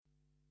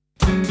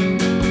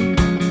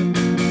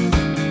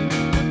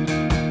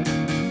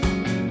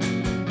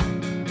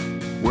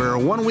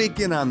One week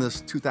in on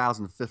this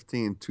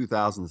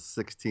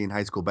 2015-2016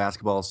 high school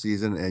basketball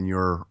season, and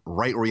you're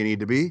right where you need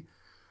to be.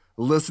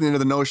 Listening to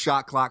the No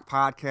Shot Clock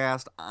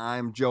podcast,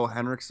 I'm Joe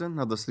Henricksen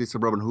of the City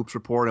Suburban Hoops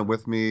Report, and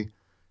with me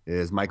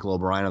is Michael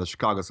O'Brien of the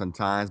Chicago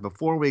Sun-Times.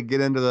 Before we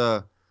get into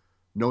the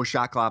No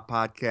Shot Clock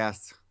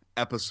podcast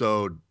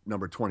episode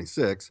number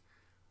 26,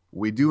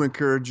 we do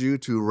encourage you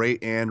to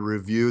rate and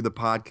review the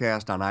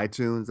podcast on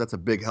iTunes. That's a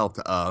big help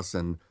to us,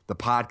 and the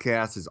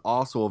podcast is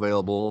also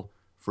available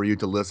for you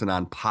to listen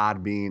on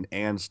Podbean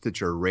and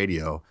Stitcher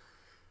Radio.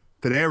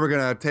 Today, we're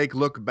going to take a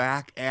look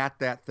back at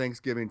that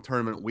Thanksgiving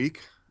tournament week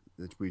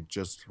that we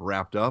just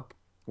wrapped up.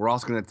 We're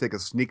also going to take a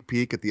sneak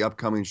peek at the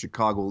upcoming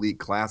Chicago Elite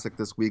Classic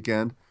this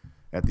weekend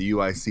at the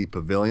UIC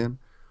Pavilion.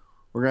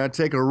 We're going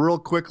to take a real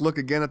quick look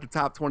again at the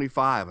top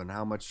 25 and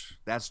how much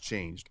that's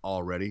changed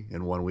already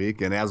in 1 week.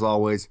 And as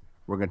always,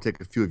 we're going to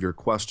take a few of your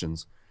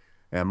questions.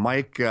 And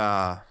Mike,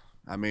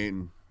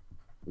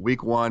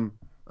 week one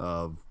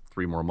of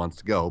 3 more months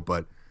to go,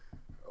 but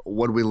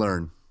what did we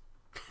learn?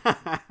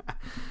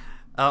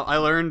 I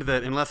learned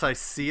that unless I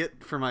see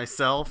it for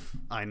myself,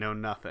 I know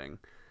nothing.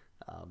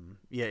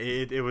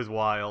 It was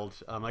wild.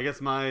 I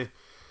guess my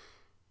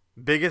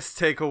biggest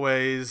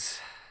takeaways,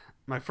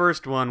 my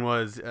first one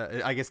was,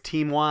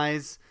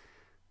 team-wise,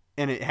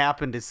 and it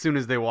happened as soon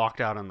as they walked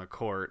out on the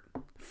court.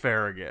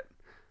 Farragut.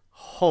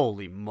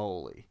 Holy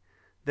moly.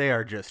 They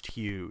are just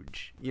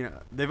huge.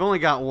 They've only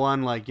got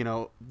one,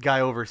 guy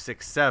over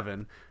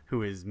 6'7",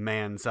 who is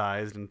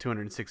man-sized and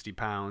 260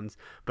 pounds.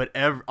 But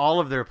all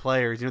of their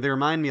players, they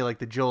remind me of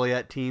the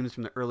Joliet teams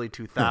from the early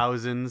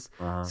 2000s.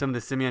 Uh-huh. Some of the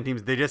Simeon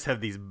teams, they just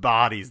have these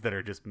bodies that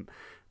are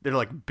they're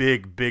like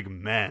big, big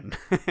men.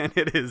 And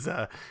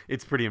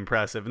it's pretty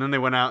impressive. And then they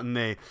went out and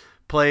they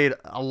played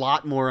a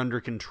lot more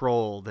under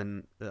control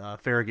than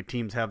Farragut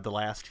teams have the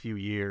last few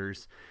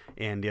years.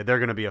 And they're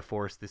going to be a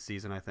force this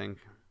season, I think.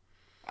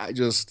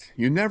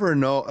 You never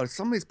know.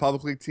 Some of these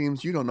public league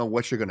teams, you don't know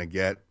what you're going to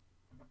get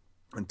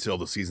until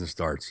the season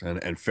starts.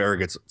 And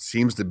Farragut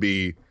seems to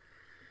be,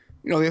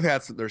 they've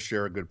had their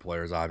share of good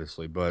players,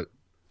 obviously, but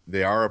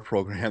they are a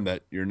program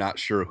that you're not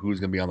sure who's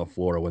going to be on the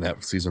floor when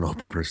that season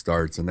opener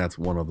starts, and that's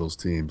one of those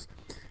teams.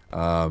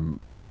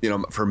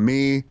 For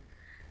me,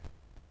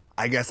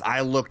 I guess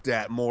I looked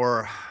at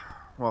more,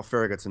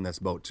 Farragut's in this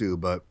boat too,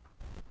 but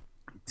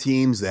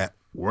teams that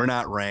were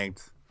not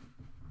ranked,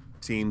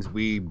 teams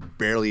we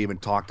barely even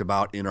talked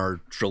about in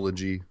our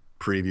trilogy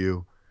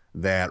preview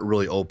that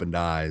really opened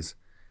eyes.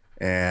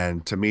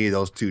 And to me,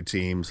 those two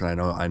teams,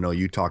 and I know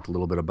you talked a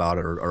little bit about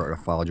it or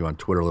followed you on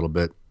Twitter a little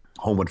bit,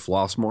 Homewood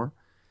Flossmoor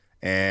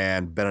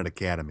and Bennett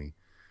Academy.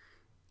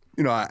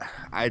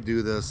 I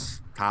do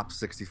this top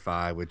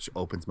 65, which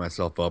opens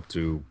myself up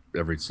to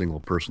every single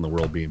person in the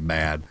world being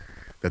mad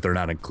that they're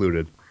not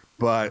included.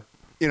 But,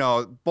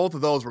 both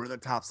of those were in the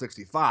top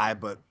 65,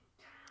 but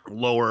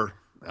lower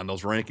on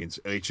those rankings.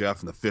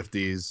 HF in the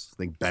 50s. I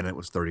think Bennett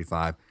was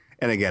 35.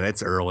 And again,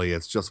 it's early.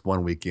 It's just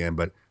 1 weekend.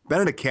 But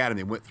Bennett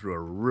Academy went through a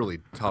really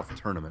tough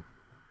tournament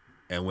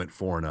and went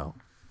 4-0.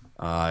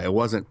 It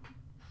wasn't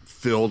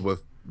filled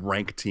with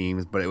ranked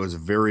teams, but it was a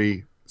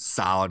very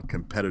solid,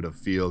 competitive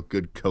field,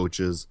 good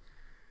coaches.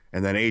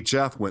 And then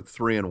HF went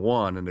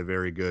 3-1 in a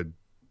very good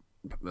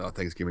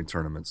Thanksgiving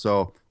tournament.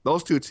 So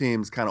those two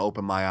teams kind of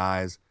opened my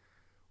eyes.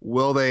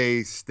 Will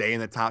they stay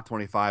in the top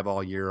 25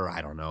 all year?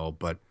 I don't know.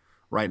 But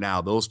right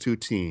now, those two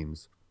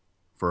teams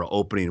for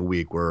opening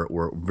week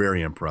were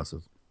very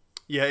impressive.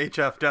 Yeah,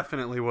 HF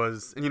definitely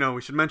was. And,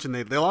 we should mention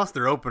they lost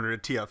their opener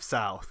to TF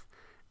South.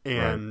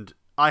 And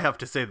right. I have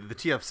to say that the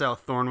TF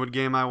South Thornwood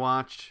game I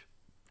watched,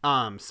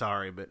 I'm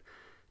sorry, but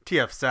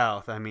TF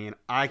South,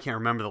 I can't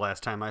remember the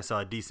last time I saw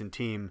a decent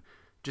team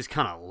just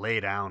kind of lay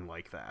down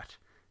like that.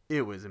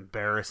 It was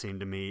embarrassing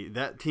to me.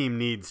 That team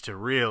needs to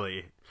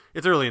really,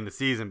 it's early in the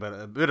season, but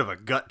a bit of a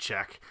gut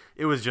check.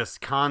 It was just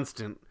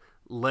constant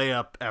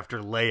layup after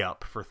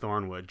layup for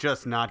Thornwood,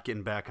 just not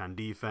getting back on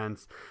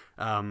defense.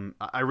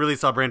 I really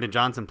saw Brandon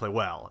Johnson play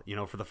well,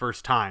 for the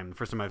first time. The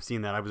first time I've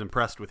seen that, I was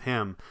impressed with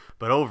him.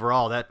 But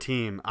overall, that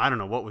team, I don't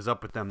know what was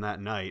up with them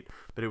that night,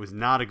 but it was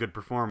not a good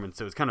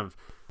performance. It was kind of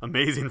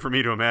amazing for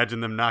me to imagine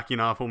them knocking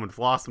off Homewood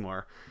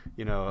Flossmoor,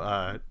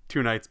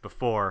 2 nights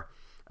before.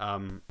 I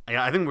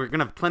think we're going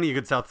to have plenty of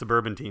good South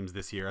Suburban teams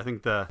this year. I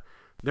think they're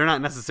not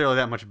necessarily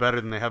that much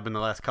better than they have been the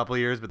last couple of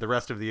years, but the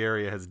rest of the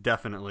area has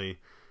definitely,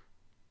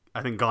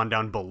 I think, gone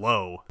down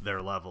below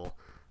their level.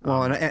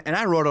 Well, and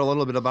I wrote a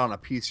little bit about in a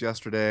piece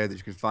yesterday that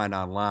you can find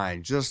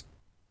online. Just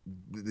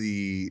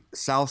the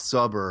South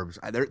suburbs,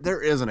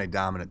 there isn't a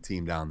dominant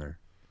team down there.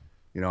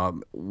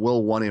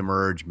 Will one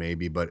emerge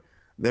maybe, but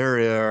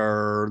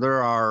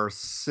there are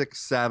 6,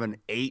 7,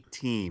 8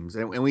 teams,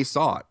 and we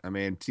saw it.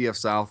 TF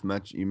South,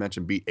 you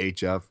mentioned beat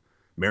HF.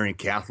 Marion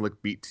Catholic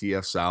beat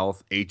TF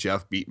South.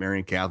 HF beat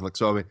Marion Catholic.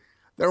 So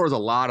there was a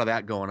lot of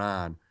that going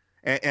on.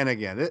 And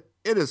again, it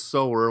is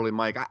so early,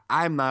 Mike.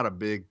 I'm not a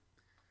big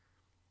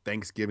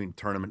Thanksgiving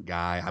tournament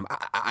guy.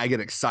 I get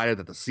excited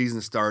that the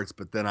season starts,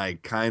 but then I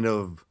kind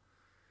of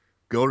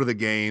go to the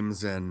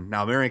games. And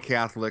now Marion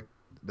Catholic,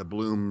 the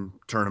Bloom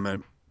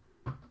tournament,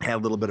 had a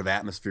little bit of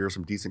atmosphere,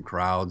 some decent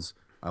crowds.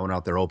 I went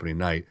out there opening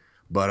night,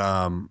 but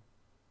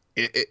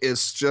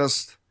it's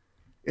just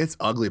it's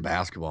ugly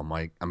basketball,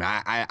 Mike. I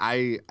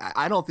mean,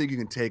 I don't think you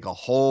can take a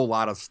whole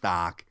lot of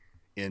stock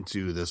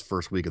into this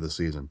first week of the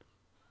season.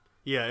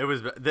 Yeah, it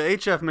was the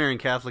HF Marion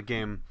Catholic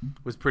game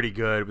was pretty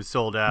good. It was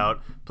sold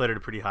out, played at a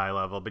pretty high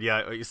level. But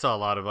yeah, you saw a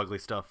lot of ugly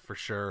stuff for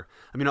sure.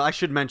 I mean, I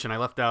should mention I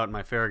left out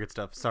my Farragut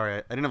stuff. Sorry,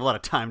 I didn't have a lot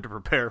of time to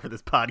prepare for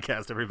this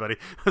podcast. Everybody,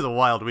 it was a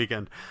wild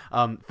weekend.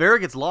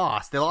 Farragut's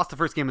lost. They lost the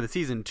first game of the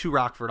season to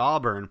Rockford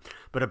Auburn,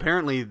 but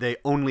apparently they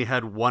only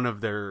had one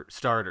of their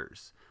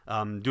starters.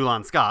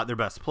 Dulon Scott, their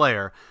best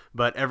player,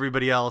 but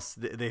everybody else,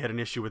 they had an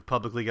issue with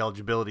public league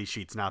eligibility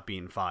sheets not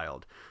being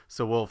filed.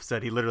 So Wolf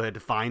said he literally had to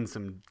find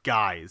some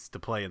guys to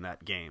play in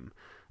that game.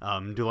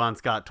 Dulon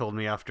Scott told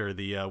me after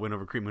the win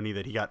over Crete Mooney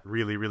that he got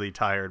really, really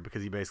tired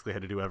because he basically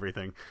had to do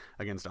everything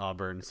against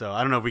Auburn. So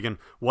I don't know if we can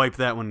wipe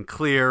that one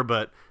clear,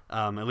 but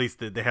at least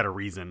they had a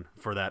reason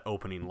for that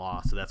opening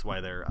loss. So that's why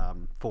they're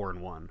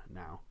 4-1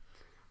 now.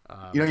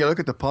 You look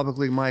at the public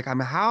league, Mike. I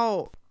mean,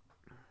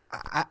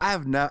 I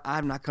have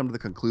not come to the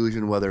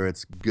conclusion whether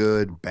it's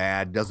good,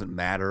 bad, doesn't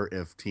matter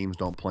if teams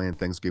don't play in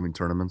Thanksgiving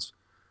tournaments.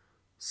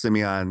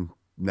 Simeon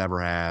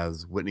never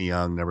has. Whitney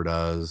Young never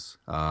does.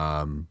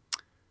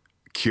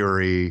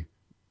 Curie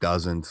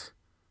doesn't.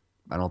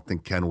 I don't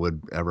think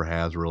Kenwood ever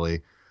has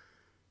really.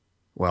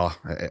 Well,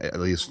 at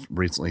least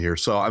recently here.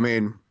 So, I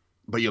mean,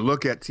 but you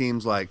look at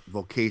teams like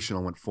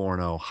Vocational went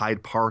 4-0.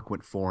 Hyde Park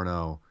went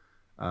 4-0.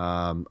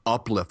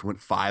 Uplift went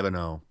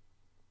 5-0.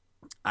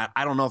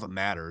 I don't know if it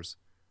matters.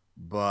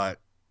 But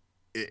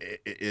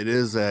it's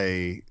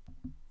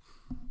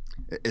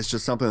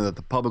just something that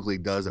the public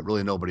league does that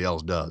really nobody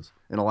else does.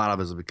 And a lot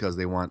of it is because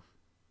they want,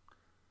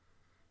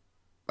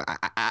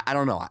 I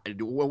don't know.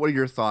 What are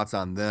your thoughts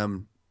on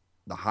them,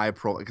 the high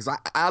pro? Because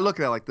I look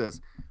at it like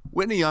this.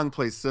 Whitney Young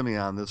plays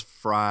Simeon this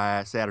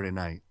Saturday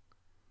night,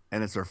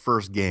 and it's their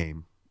first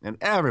game. And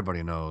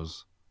everybody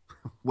knows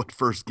what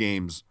first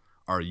games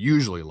are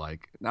usually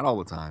like. Not all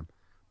the time,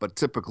 but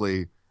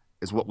typically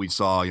is what we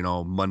saw,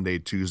 Monday,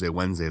 Tuesday,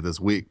 Wednesday this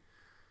week.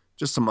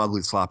 Just some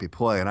ugly, sloppy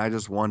play. And I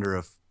just wonder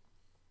if,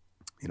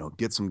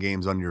 get some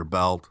games under your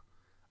belt.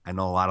 I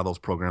know a lot of those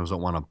programs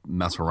don't want to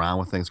mess around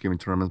with Thanksgiving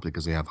tournaments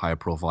because they have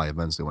high-profile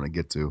events they want to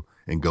get to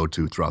and go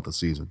to throughout the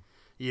season.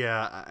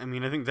 Yeah, I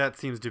mean, I think that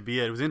seems to be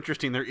it. It was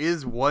interesting. There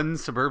is one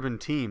suburban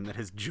team that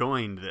has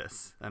joined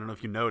this. I don't know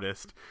if you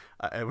noticed.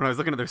 When I was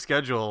looking at their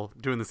schedule,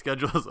 doing the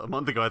schedules a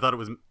month ago, I thought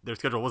their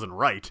schedule wasn't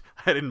right.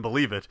 I didn't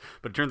believe it,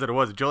 but it turns out it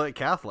was. Joliet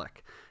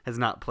Catholic has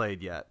not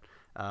played yet.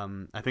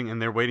 I think,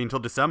 and they're waiting until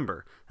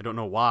December. I don't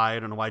know why. I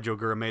don't know why Joe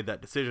Gura made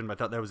that decision, but I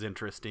thought that was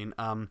interesting.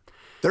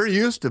 There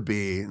used to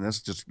be, and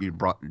this just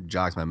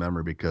jogs my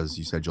memory because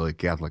you said Joliet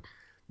Catholic.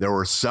 There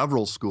were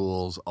several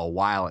schools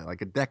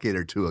like a decade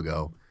or two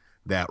ago,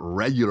 that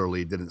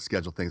regularly didn't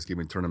schedule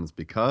Thanksgiving tournaments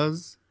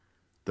because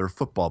their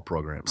football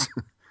programs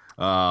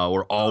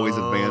were always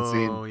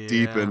advancing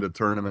deep into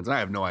tournaments. And I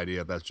have no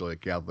idea if that's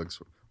Joliet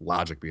Catholic's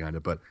logic behind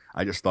it, but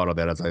I just thought of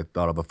that as I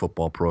thought of a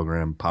football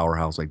program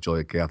powerhouse like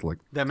Joliet Catholic.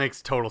 That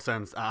makes total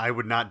sense. I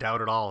would not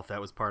doubt at all if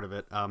that was part of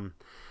it. All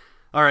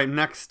right,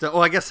 next.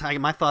 I guess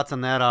my thoughts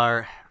on that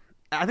are,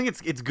 I think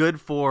it's good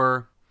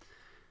for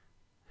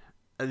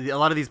a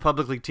lot of these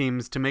public league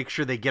teams to make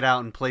sure they get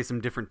out and play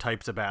some different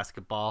types of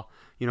basketball.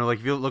 Like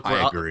if you look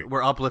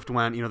where Uplift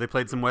went, they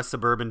played some West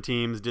Suburban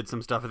teams, did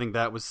some stuff. I think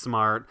that was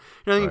smart.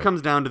 I think it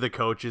comes down to the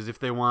coaches if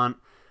they want.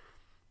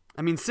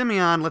 I mean,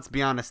 Simeon, let's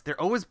be honest,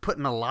 they're always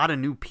putting a lot of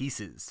new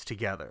pieces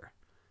together,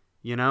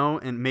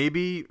 and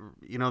maybe,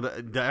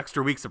 the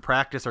extra weeks of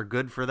practice are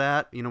good for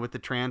that, with the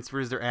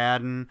transfers they're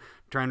adding,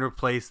 trying to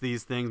replace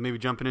these things. Maybe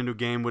jumping into a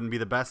game wouldn't be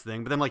the best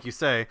thing. But then, like you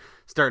say,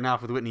 starting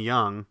off with Whitney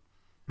Young,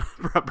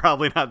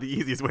 probably not the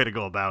easiest way to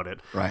go about it.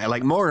 Right. And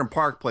like Morgan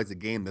Park plays a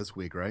game this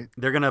week, right?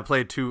 They're going to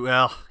play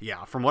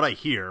from what I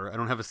hear, I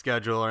don't have a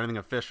schedule or anything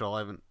official. I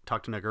haven't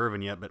talked to Nick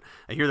Irvin yet, but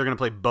I hear they're going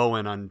to play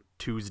Bowen on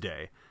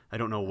Tuesday. I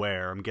don't know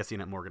where. I'm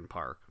guessing at Morgan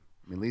Park.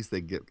 I mean, at least they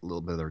get a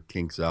little bit of their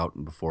kinks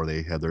out before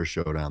they have their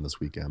showdown this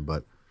weekend.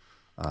 But,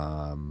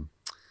 the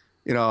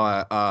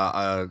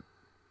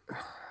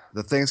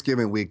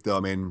Thanksgiving week, though, I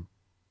mean,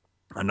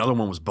 another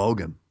one was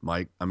Bogan,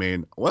 Mike. I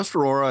mean, West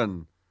Aurora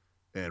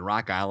and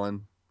Rock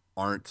Island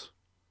aren't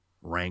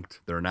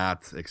ranked. They're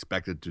not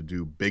expected to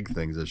do big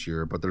things this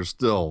year, but they're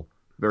still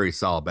very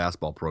solid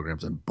basketball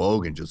programs. And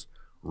Bogan just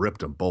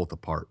ripped them both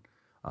apart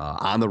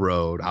on the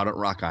road, out at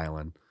Rock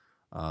Island.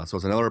 So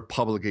it's another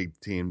public league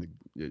team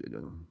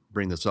to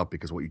bring this up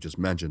because of what you just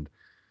mentioned.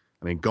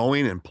 I mean,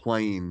 going and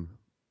playing,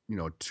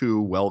 two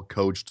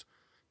well-coached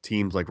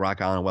teams like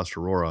Rock Island and West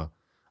Aurora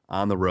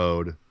on the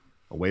road,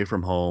 away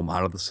from home,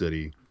 out of the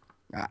city,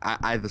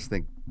 I just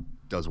think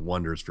does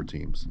wonders for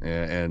teams.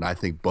 And I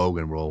think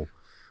Bogan will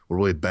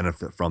really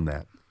benefit from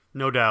that.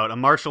 No doubt.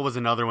 Marshall was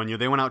another one.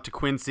 They went out to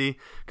Quincy,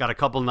 got a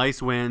couple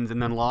nice wins,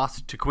 and then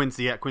lost to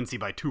Quincy at Quincy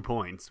by 2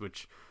 points,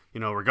 which,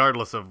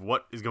 regardless of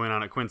what is going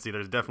on at Quincy,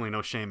 there's definitely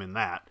no shame in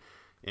that.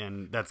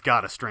 And that's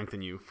got to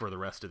strengthen you for the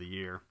rest of the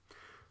year.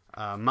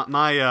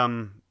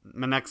 My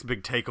next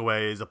big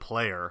takeaway is a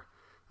player,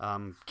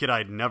 kid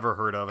I'd never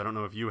heard of. I don't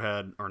know if you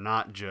had or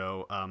not,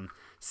 Joe.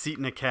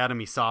 Seton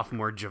Academy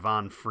sophomore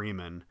Javon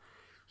Freeman.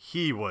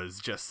 He was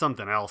just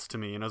something else to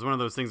me. And it was one of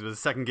those things. It was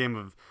the second game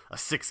of a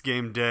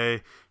 6-game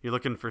day. You're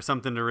looking for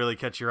something to really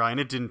catch your eye,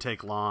 and it didn't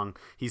take long.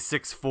 He's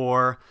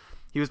 6'4".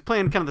 He was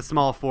playing kind of the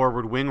small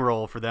forward wing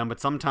role for them, but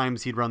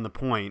sometimes he'd run the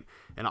point,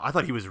 and I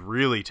thought he was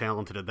really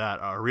talented at that.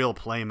 A real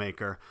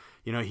playmaker.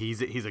 You know,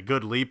 he's a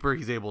good leaper.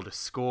 He's able to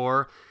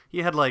score. He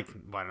had like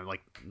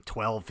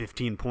 12,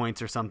 15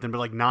 points or something, but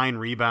like 9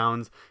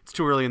 rebounds. It's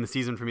too early in the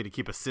season for me to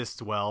keep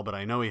assists well, but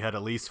I know he had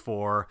at least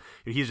 4.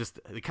 He's just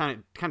the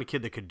kind of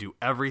kid that could do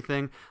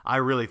everything. I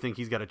really think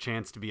he's got a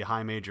chance to be a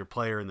high major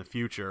player in the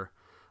future.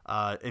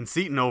 And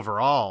Seton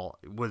overall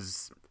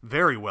was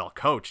very well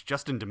coached.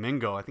 Justin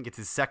Domingo, I think it's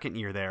his second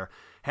year there,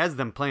 has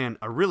them playing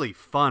a really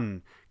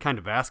fun kind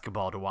of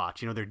basketball to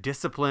watch. You know, they're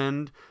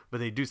disciplined, but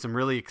they do some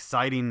really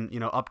exciting,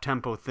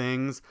 up-tempo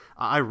things.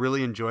 I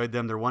really enjoyed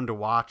them. They're one to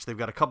watch. They've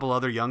got a couple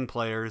other young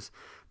players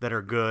that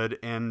are good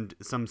and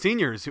some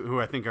seniors who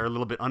I think are a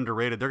little bit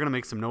underrated. They're going to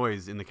make some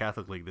noise in the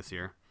Catholic League this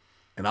year.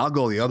 And I'll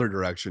go the other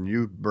direction.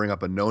 You bring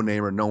up a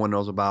no-namer no one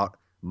knows about.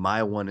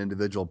 My one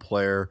individual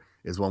player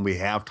is one we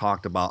have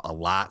talked about a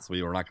lot, so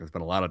we're not going to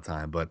spend a lot of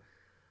time. But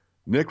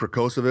Nick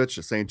Rakocevic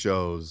at St.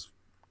 Joe's,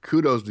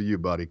 kudos to you,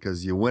 buddy,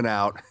 because you went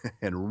out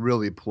and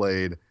really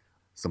played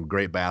some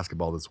great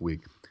basketball this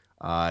week.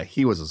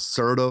 He was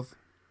assertive.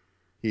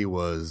 He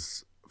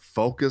was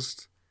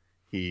focused.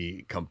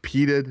 He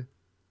competed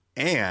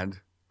and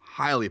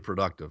highly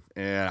productive.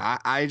 And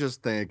I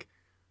just think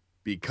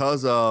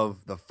because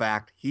of the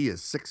fact he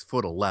is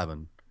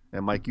 6'11",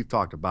 and Mike, you've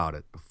talked about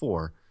it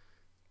before,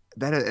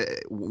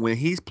 that when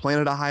he's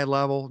playing at a high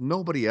level,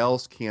 nobody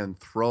else can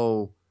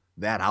throw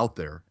that out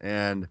there.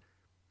 And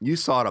you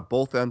saw it at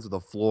both ends of the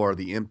floor,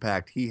 the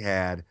impact he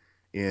had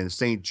in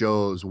St.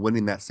 Joe's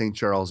winning that St.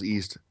 Charles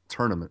East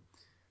tournament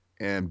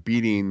and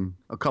beating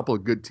a couple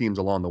of good teams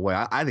along the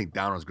way. I think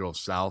Downers Grove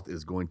South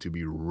is going to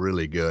be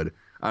really good.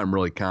 I'm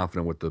really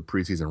confident with the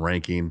preseason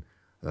ranking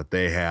that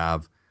they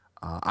have.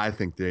 I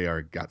think they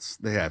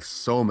have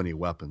so many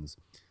weapons.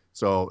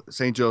 So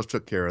St. Joe's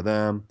took care of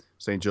them.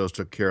 St. Joe's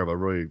took care of a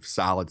really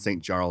solid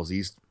St. Charles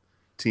East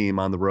team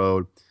on the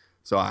road.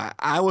 So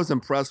I was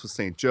impressed with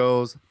St.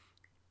 Joe's.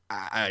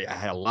 I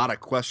had a lot of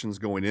questions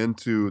going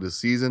into the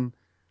season.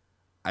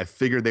 I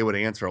figured they would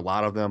answer a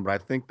lot of them, but I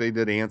think they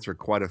did answer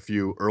quite a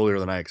few earlier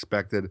than I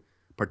expected,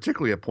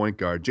 particularly at point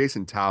guard.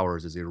 Jason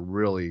Towers is a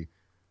really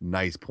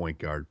nice point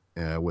guard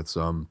with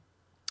some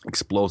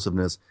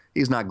explosiveness.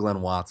 He's not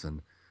Glenn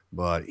Watson,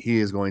 but he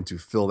is going to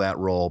fill that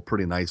role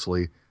pretty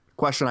nicely.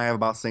 Question I have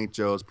about St.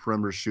 Joe's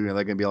perimeter shooting,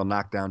 they're going to be able to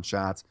knock down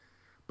shots,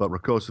 but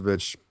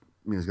Rakocevic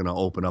is going to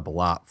open up a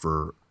lot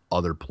for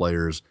other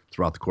players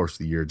throughout the course of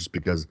the year just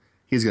because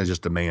he's going to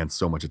just demand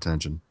so much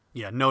attention.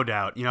 Yeah, no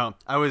doubt.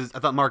 I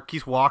thought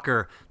Marquise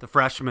Walker, the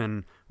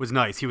freshman, was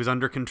nice. He was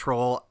under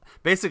control.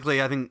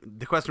 Basically, I think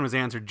the question was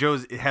answered.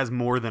 Joe's has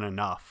more than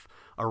enough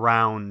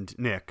around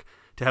Nick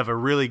to have a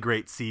really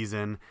great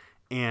season.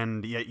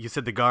 And yeah, you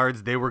said the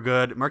guards, they were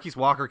good. Marquise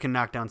Walker can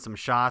knock down some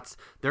shots.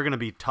 They're going to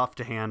be tough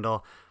to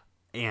handle.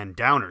 And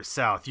Downers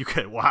South, you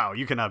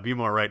cannot be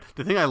more right.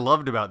 The thing I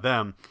loved about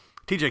them,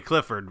 TJ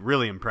Clifford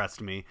really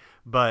impressed me,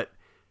 but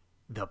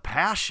the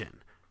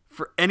passion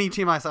for any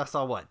team I saw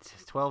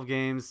 12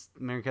 games,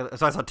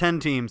 so I saw 10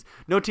 teams.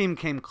 No team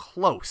came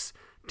close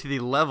to the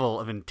level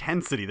of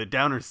intensity that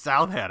Downers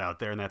South had out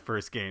there in that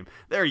first game.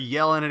 They're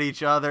yelling at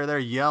each other. They're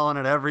yelling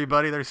at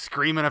everybody. They're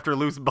screaming after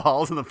loose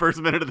balls in the first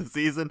minute of the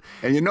season.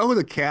 And you know who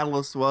the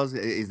catalyst was?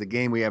 Is the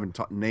game we haven't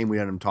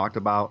talked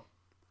about.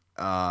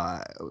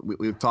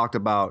 We've talked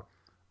about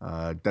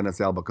Dennis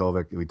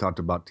Albakovic. We talked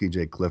about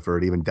TJ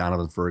Clifford, even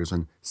Donovan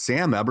Ferguson.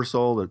 Sam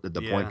Ebersole,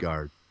 the point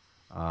guard.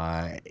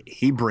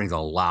 He brings a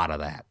lot of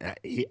that.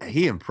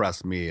 He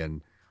impressed me,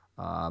 and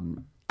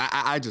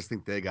I just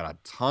think they got a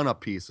ton of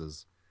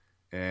pieces,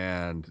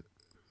 and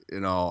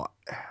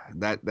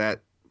that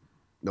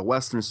the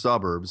western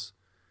suburbs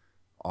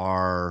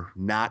are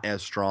not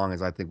as strong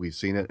as I think we've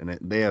seen it, and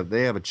they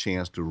have a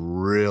chance to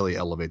really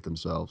elevate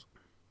themselves.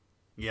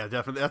 Yeah,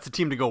 definitely. That's a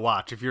team to go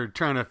watch. If you're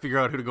trying to figure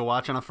out who to go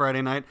watch on a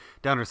Friday night,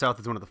 Downers South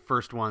is one of the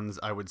first ones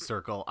I would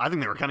circle. I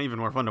think they were kind of even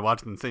more fun to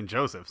watch than St.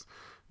 Joseph's.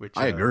 Which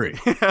I agree.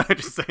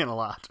 Just saying a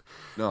lot.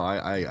 No,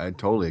 I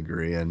totally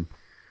agree. And,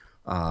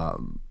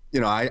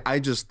 I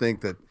just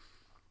think that,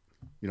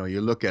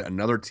 you look at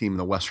another team in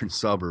the western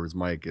suburbs,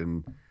 Mike,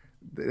 and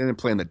they didn't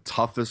play in the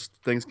toughest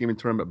Thanksgiving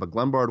tournament, but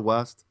Glenbard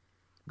West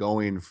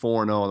going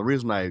 4-0. And the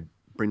reason I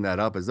bring that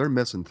up is they're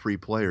missing 3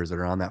 players that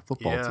are on that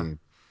football team.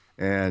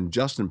 And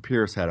Justin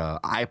Pierce had a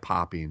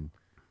eye-popping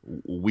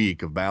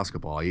week of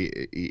basketball.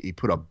 He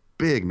put up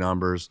big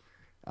numbers.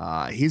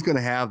 He's going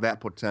to have that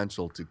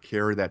potential to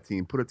carry that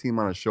team, put a team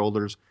on his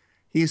shoulders.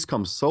 He's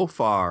come so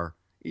far,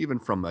 even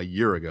from a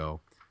year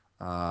ago.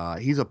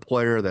 He's a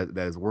player that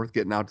is worth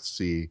getting out to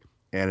see,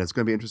 and it's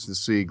going to be interesting to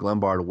see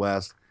Glenbard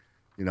West.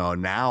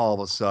 Now all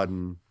of a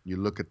sudden you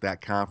look at that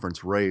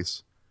conference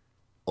race,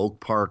 Oak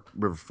Park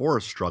River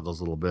Forest struggles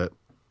a little bit,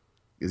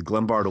 is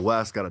Glenbard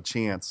West got a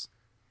chance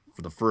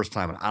for the first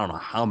time in I don't know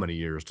how many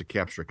years to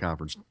capture a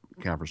conference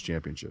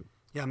championship.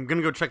 Yeah, I'm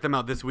gonna go check them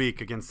out this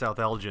week against South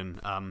Elgin,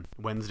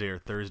 Wednesday or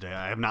Thursday.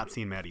 I have not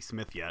seen Maddie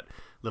Smith yet. A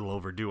little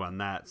overdue on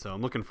that, so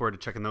I'm looking forward to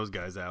checking those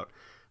guys out.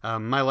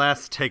 My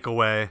last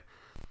takeaway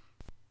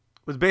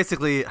was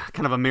basically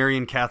kind of a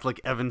Marian Catholic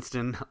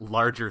Evanston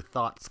larger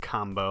thoughts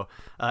combo.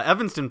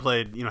 Evanston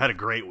played, had a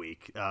great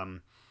week.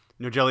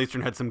 Nogel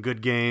Eastern had some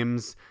good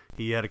games.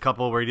 He had a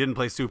couple where he didn't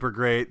play super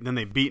great. Then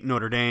they beat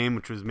Notre Dame,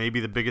 which was maybe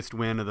the biggest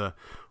win of the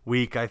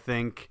week, I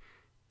think.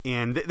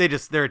 And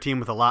they're a team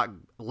with a lot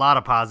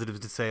of positives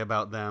to say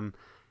about them.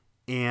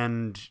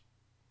 And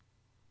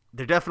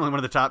they're definitely one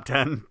of the top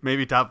 10,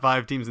 maybe top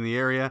 5 teams in the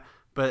area,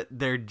 but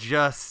they're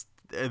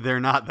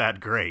not that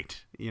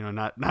great.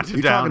 Not to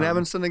You down talking them.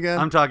 Evanston again?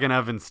 I'm talking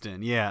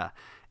Evanston, yeah.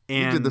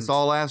 And you did this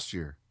all last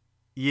year.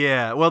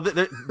 Yeah, well,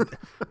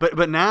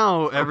 but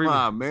now Come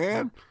on,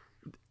 man.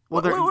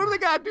 Well, what do they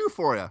got to do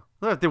for you?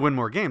 They win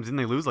more games. Didn't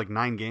they lose like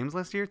 9 games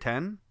last year?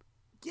 10?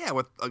 Yeah,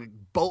 with a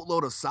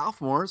boatload of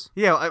sophomores.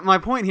 Yeah, my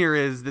point here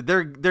is that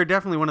they're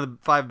definitely one of the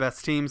 5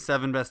 best teams,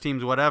 7 best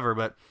teams, whatever,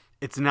 but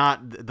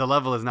the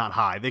level is not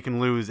high. They can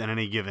lose at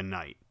any given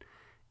night.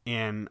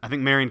 And I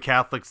think Marian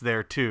Catholic's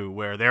there too,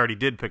 where they already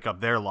did pick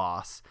up their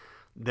loss.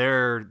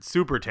 They're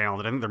super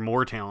talented. I think they're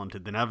more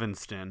talented than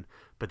Evanston,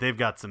 but they've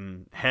got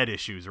some head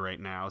issues right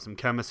now, some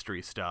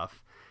chemistry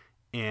stuff.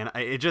 And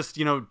it just,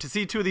 to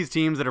see 2 of these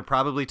teams that are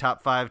probably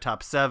top 5,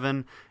 top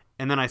 7,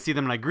 and then I see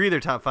them and I agree they're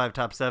top 5,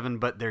 top 7,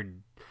 but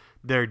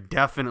they're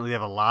definitely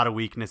have a lot of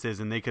weaknesses,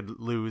 and they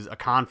could lose a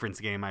conference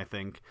game, I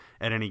think,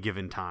 at any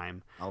given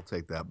time. I'll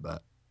take that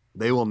bet.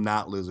 They will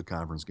not lose a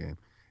conference game.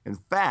 In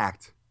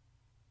fact,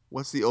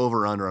 what's the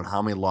over-under on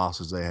how many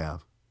losses they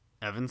have?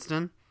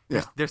 Evanston?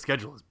 Yeah. Their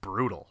schedule is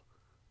brutal.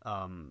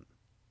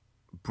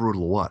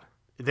 Brutal what?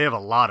 They have a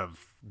lot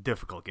of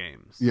difficult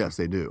games. Yes,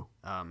 they do.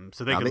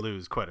 So they could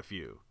lose quite a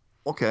few.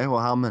 Okay, well,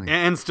 how many?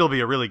 And still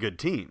be a really good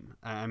team.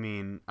 I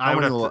mean, I'd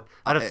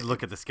have to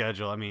look at the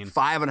schedule. I mean,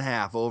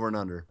 5.5 over and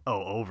under.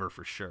 Oh, over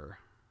for sure.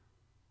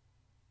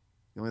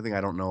 The only thing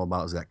I don't know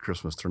about is that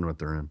Christmas tournament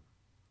they're in.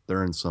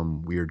 They're in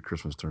some weird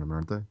Christmas tournament,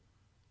 aren't they?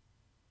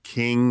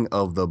 King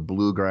of the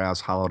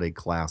Bluegrass Holiday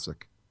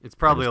Classic. It's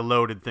probably a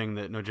loaded thing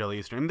that Nogel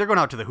Eastern. I mean, they're going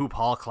out to the Hoop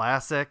Hall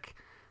Classic.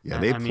 Yeah,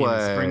 they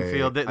play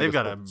Springfield. They've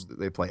got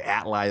They play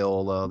at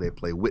Loyola. They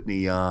play Whitney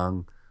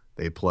Young.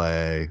 They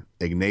play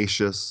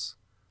Ignatius.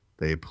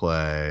 They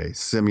play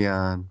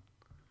Simeon.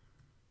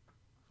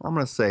 I'm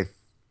going to say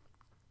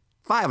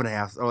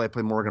 5.5. Oh, they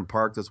play Morgan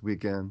Park this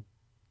weekend.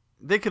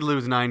 They could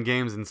lose 9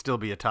 games and still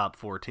be a top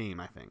 4 team,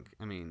 I think.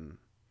 I mean,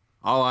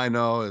 all I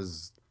know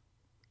is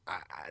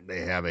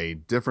they have a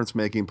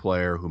difference-making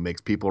player who makes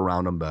people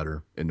around them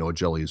better in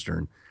Nogel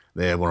Eastern.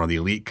 They have one of the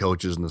elite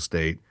coaches in the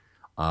state,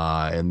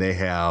 and they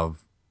have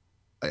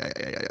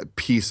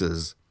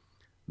pieces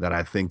that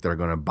I think they're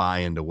going to buy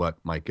into what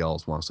Mike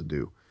Ellis wants to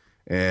do.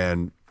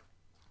 And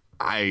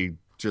I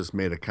just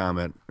made a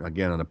comment,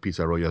 again, on a piece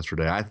I wrote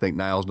yesterday. I think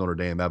Niles, Notre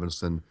Dame,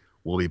 Evanston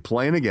will be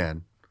playing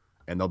again,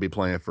 and they'll be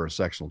playing for a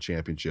sectional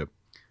championship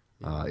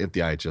if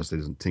the IHSA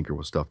doesn't tinker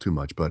with stuff too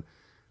much, but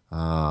in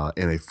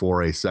a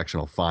 4A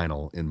sectional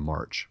final in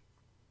March.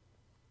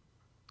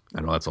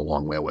 I know that's a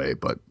long way away,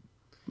 but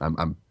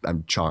I'm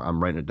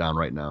writing it down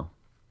right now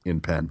in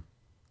pen.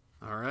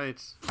 All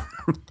right.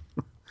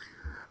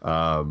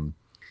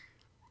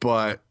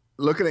 But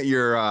looking at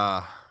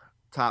your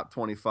top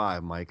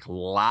 25, Mike, a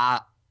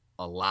lot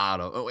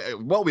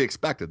of what we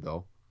expected,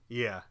 though.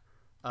 Yeah.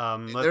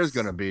 There's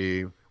going to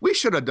be. We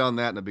should have done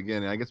that in the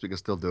beginning. I guess we could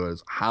still do it.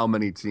 Is how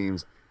many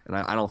teams? And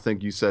I don't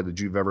think you said that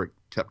you've ever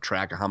kept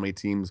track of how many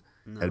teams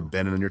had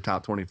been in your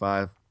top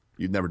 25.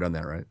 You've never done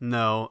that, right?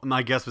 No,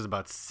 my guess was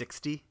about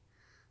 60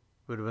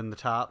 would have been the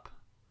top.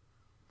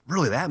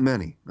 Really, that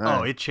many?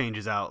 It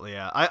changes out.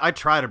 Yeah, I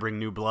try to bring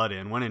new blood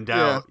in. When in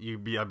doubt,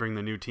 I bring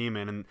the new team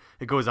in, and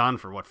it goes on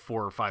for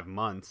 4 or 5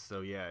 months.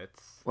 So yeah,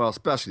 it's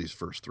especially these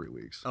first 3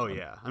 weeks. Oh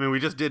yeah, I mean we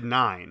just did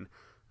 9.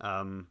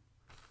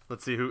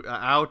 Let's see who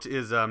out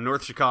is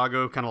North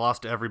Chicago. Kind of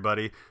lost to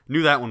everybody.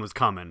 Knew that one was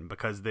coming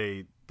because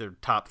their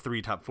top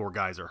 3, top 4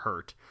 guys are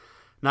hurt.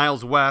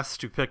 Niles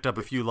West, who picked up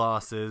a few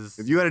losses.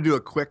 If you had to do a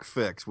quick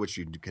fix, which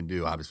you can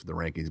do, obviously, with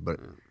the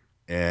rankings,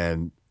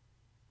 and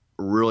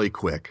really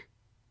quick,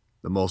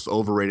 the most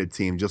overrated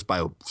team just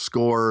by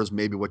scores,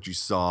 maybe what you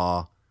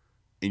saw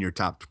in your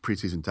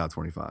preseason top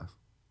 25.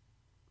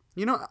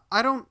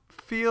 I don't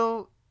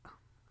feel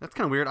that's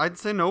kind of weird. I'd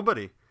say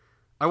nobody.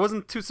 I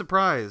wasn't too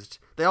surprised.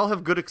 They all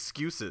have good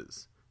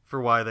excuses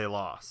for why they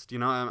lost.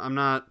 I'm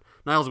not.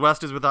 Niles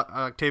West is without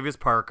Octavius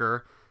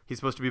Parker. He's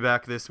supposed to be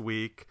back this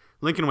week.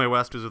 Lincoln Way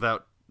West was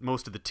without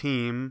most of the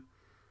team.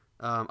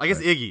 I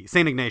guess Iggy,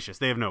 St. Ignatius,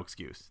 they have no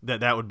excuse.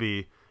 That would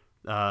be.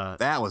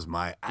 That was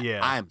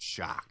I'm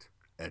shocked.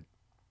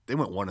 They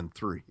went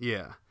 1-3.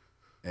 Yeah,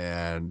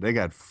 and they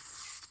got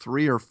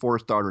 3 or 4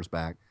 starters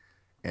back,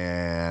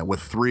 and with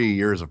 3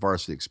 years of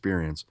varsity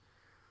experience.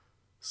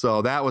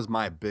 So that was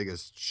my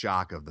biggest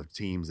shock of the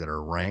teams that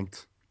are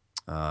ranked.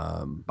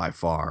 by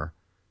far.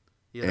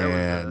 Yeah,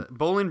 that was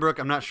Bolingbrook.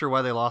 I'm not sure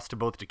why they lost to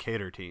both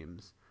Decatur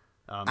teams.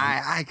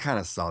 I kind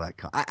of saw that.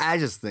 I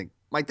just think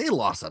like they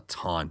lost a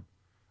ton.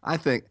 I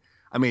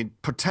mean,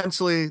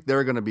 potentially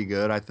they're going to be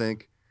good. I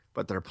think,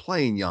 but they're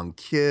playing young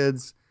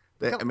kids.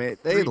 They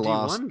three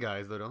lost. D1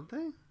 guys though, don't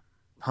they?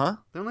 Huh?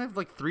 They only have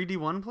like 3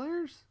 D1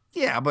 players.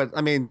 Yeah, but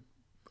I mean,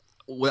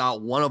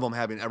 without one of them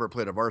having ever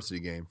played a varsity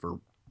game for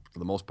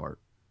the most part.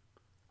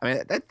 I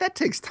mean, that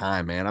takes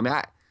time, man. I mean,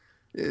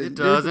 it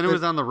does, and it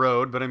was on the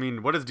road. But I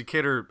mean, what does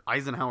Decatur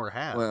Eisenhower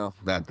have? Well,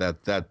 that's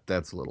a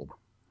little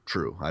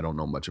true. I don't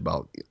know much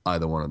about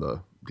either one of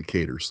the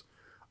Decaturs.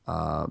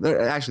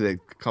 A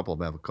couple of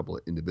them have a couple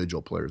of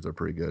individual players that are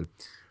pretty good.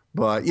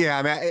 But yeah,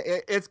 I mean,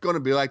 it's going to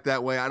be like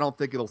that way. I don't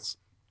think it'll.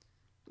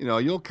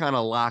 You'll kind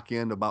of lock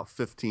in about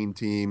 15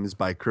 teams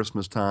by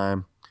Christmas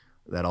time.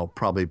 That'll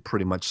probably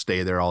pretty much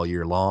stay there all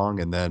year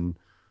long, and then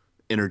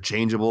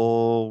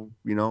interchangeable.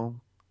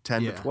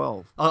 10 to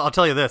 12. I'll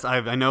tell you this.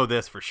 I know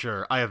this for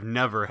sure. I have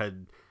never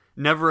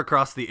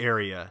across the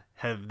area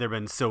have there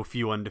been so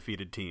few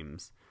undefeated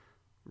teams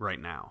right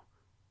now.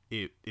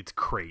 It's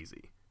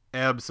crazy.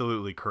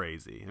 Absolutely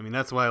crazy. I mean,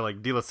 that's why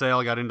like De La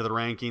Salle got into the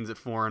rankings at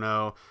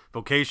 4-0.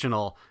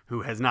 Vocational,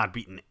 who has not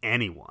beaten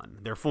anyone.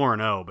 They're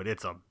 4-0, but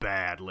it's a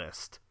bad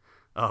list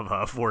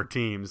of 4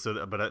 teams.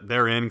 But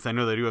they're in because I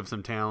know they do have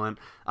some talent.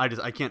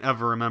 I can't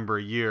ever remember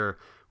a year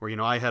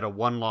where I had a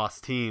 1-loss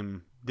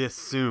team this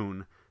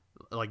soon,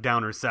 like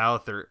down or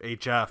south or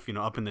HF,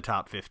 up in the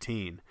top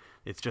 15.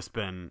 It's just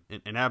been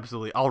an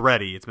absolutely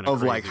already. It's been a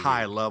of crazy like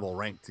high week. level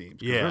ranked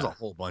teams. Yeah, there's a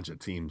whole bunch of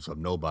teams of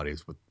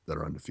nobodies that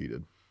are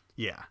undefeated.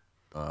 Yeah,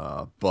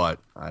 but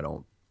I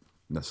don't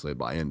necessarily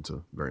buy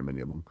into very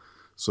many of them.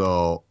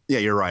 So yeah,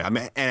 you're right. I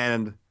mean,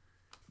 and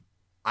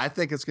I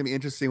think it's going to be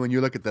interesting when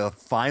you look at the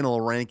final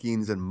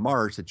rankings in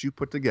March that you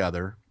put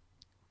together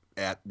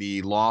at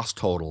the loss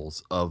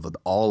totals of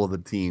all of the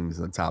teams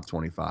in the top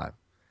 25.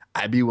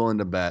 I'd be willing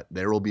to bet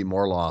there will be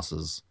more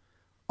losses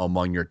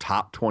among your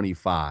top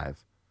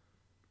 25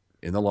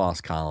 in the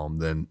loss column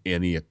than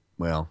I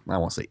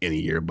won't say any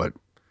year, but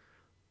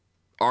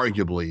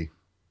arguably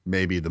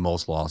maybe the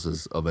most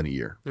losses of any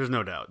year. There's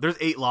no doubt. There's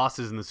 8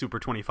 losses in the Super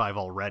 25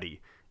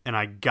 already, and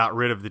I got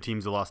rid of the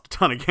teams who lost a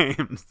ton of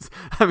games.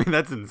 I mean,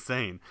 that's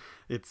insane.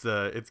 It's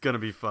going to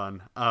be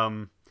fun.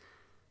 All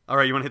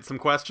right, you want to hit some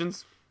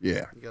questions?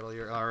 Yeah. You got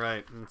all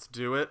right, let's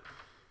do it.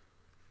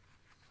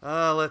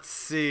 Let's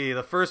see.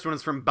 The first one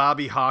is from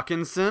Bobby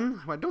Hawkinson,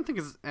 who I don't think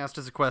has asked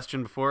us a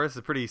question before. It's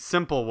a pretty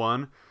simple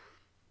one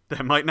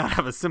that might not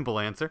have a simple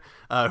answer.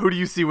 Who do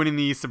you see winning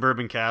the East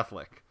Suburban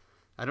Catholic?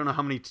 I don't know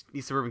how many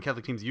East Suburban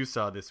Catholic teams you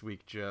saw this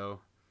week, Joe.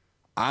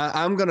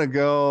 I'm going to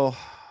go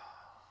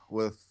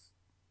with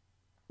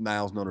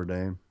Niles Notre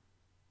Dame.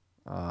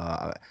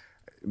 I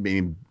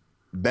mean,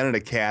 Bennett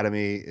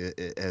Academy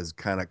has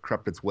kind of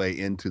crept its way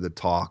into the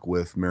talk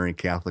with Marian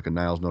Catholic and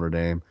Niles Notre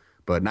Dame.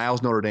 But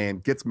Niles Notre Dame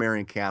gets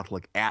Marian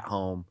Catholic at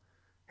home,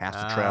 has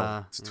to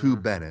travel to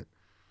Bennett.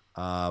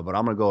 But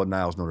I'm going to go with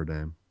Niles Notre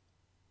Dame.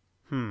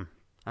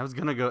 I was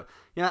going to go.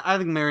 Yeah, I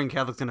think Marian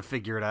Catholic's going to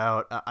figure it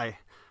out.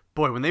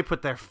 Boy, when they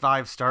put their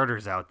 5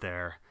 starters out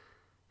there,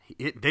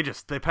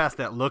 they pass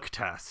that look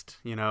test,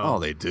 Oh,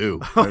 they do.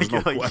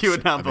 like you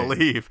would not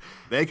believe.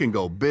 They can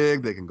go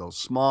big. They can go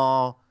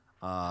small.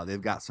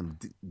 They've got some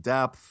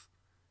depth.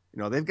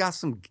 They've got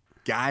some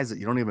guys that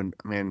you don't even.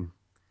 I mean,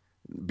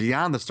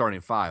 beyond the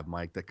starting 5,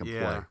 Mike, that can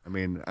play. I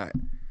mean,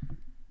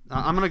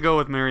 I'm gonna go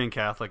with Marian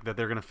Catholic that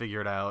they're gonna figure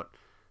it out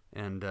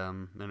and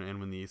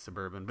win the East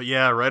Suburban. But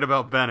yeah, right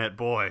about Bennett,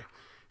 boy.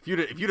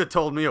 If you'd have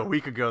told me a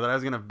week ago that I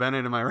was gonna have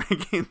Bennett in my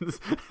rankings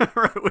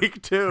right week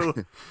 2.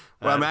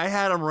 Well, I mean, I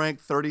had them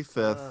ranked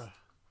 35th.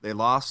 They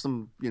lost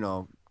some,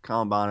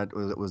 Colin Bonnet.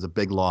 It was a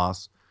big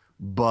loss.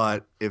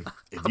 But if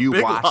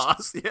you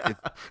watched,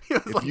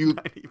 if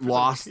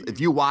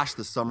you watched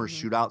the summer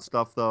shootout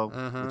stuff though,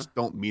 which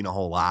don't mean a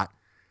whole lot,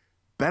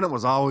 Bennett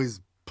was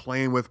always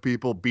playing with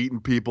people,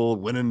 beating people,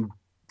 winning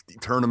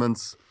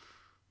tournaments.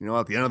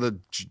 At the end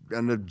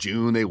of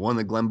June, they won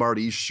the Glenbard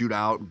East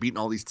shootout, beating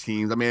all these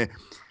teams. I mean,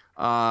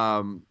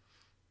 or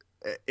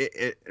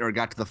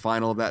got to the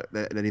final of that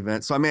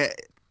event. So I mean,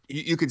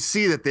 you could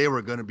see that they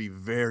were going to be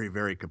very,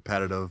 very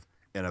competitive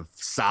and a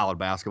solid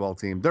basketball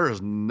team. They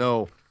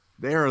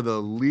are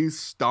the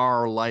least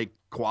star-like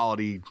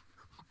quality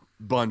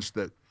bunch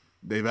that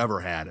they've ever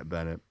had at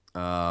Bennett.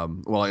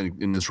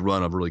 In this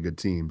run of really good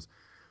teams.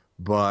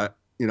 But,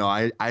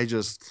 I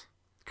just...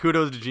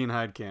 Kudos to Gene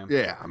Heidkamp.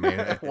 Yeah, I mean...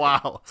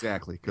 Wow.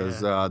 Exactly, because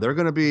they're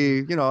going to be,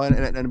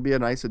 and be a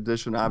nice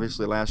addition.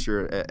 Obviously, last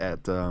year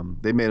at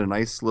they made a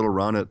nice little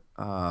run at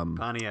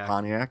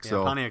Pontiac.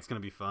 So Pontiac's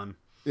going to be fun.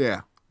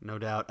 Yeah. No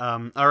doubt.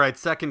 All right,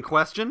 second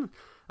question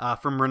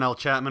from Rennell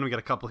Chapman. We got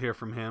a couple here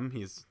from him.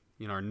 He's...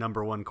 our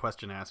number one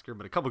question asker,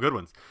 but a couple good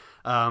ones.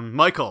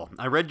 Michael,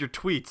 I read your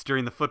tweets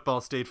during the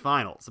football state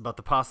finals about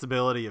the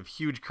possibility of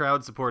huge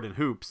crowd support in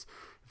hoops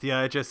if the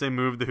IHSA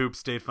moved the hoops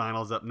state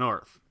finals up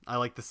north. I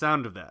like the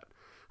sound of that.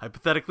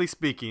 Hypothetically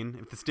speaking,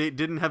 if the state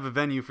didn't have a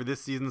venue for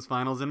this season's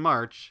finals in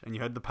March and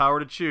you had the power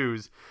to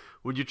choose,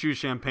 Would you choose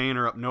Champaign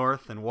or up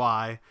north, and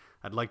why?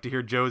 I'd like to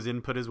hear Joe's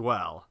input as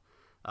well.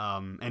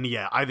 And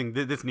yeah, I think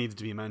this needs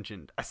to be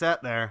mentioned. I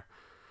sat there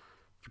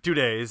for 2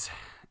 days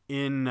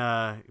in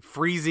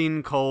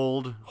freezing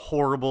cold,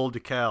 horrible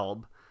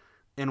DeKalb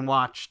and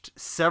watched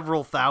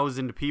several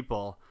thousand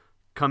people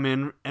come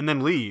in and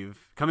then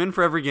leave. Come in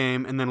for every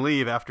game and then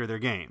leave after their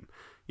game.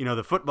 You know,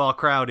 the football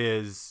crowd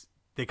is,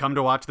 they come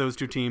to watch those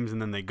two teams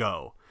and then they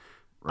go.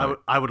 Right.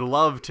 I would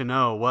love to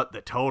know what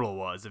the total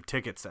was of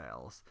ticket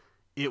sales.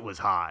 It was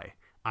high.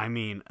 I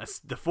mean,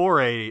 the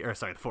 4A, or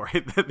sorry, the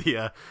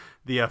 4A,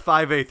 the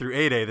 5A through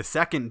 8A, the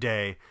second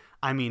day,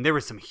 I mean, there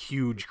were some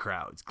huge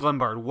crowds.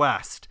 Glenbard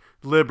West,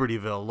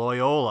 Libertyville,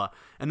 Loyola,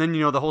 and then,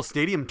 you know, the whole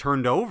stadium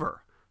turned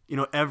over, you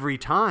know, every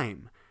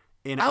time.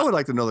 And I would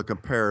like to know the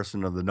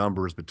comparison of the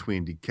numbers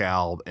between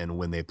DeKalb and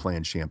when they play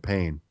in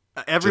Champaign.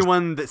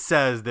 Everyone that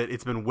says that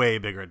it's been way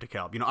bigger at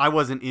DeKalb. You know, I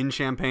wasn't in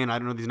Champaign. I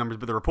don't know these numbers,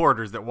 but the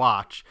reporters that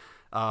watch.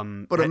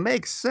 But it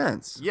makes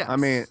sense. Yes. I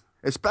mean,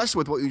 especially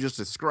with what you just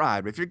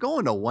described. If you're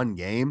going to one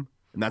game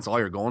and that's all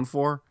you're going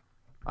for,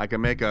 I can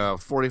make a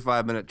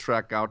 45-minute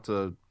trek out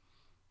to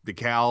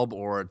DeKalb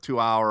or a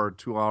 2-hour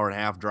and a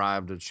half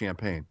drive to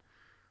Champaign.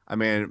 I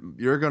mean,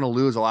 you're going to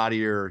lose a lot of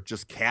your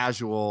just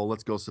casual,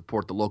 let's go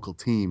support the local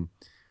team,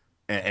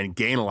 and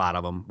gain a lot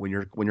of them when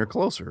you're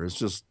closer. It's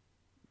just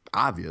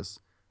obvious.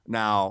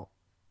 Now,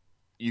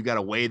 you got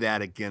to weigh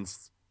that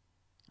against,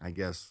 I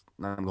guess,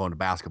 I'm going to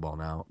basketball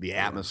now, the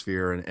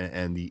atmosphere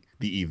and the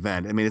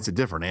event. I mean, it's a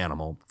different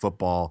animal.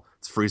 Football,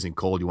 it's freezing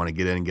cold. You want to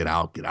get in, get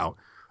out.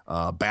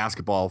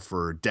 Basketball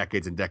for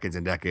decades and decades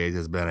and decades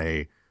has been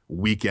a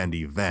weekend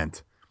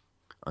event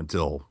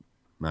until,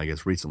 I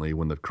guess, recently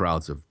when the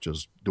crowds have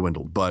just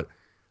dwindled. But,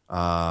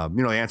 to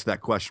answer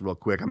that question real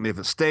quick, I mean, if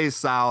it stays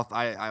south,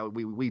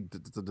 we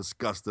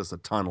discussed this a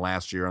ton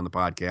last year on the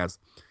podcast.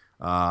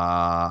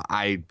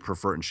 I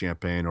prefer it in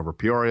Champaign over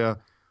Peoria,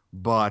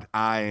 but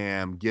I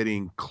am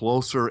getting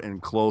closer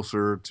and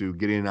closer to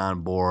getting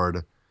on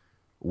board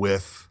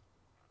with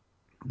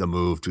the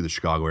move to the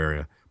Chicago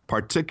area,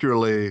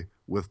 particularly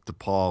with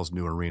DePaul's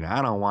new arena.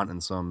 I don't want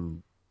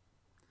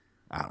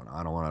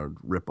I don't want to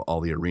rip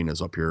all the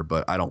arenas up here,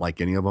 but I don't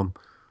like any of them.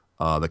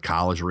 The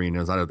college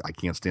arenas, I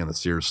can't stand the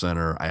Sears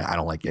Center. I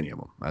don't like any of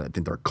them. I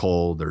think they're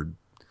cold.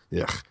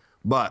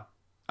 But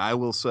I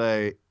will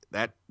say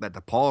that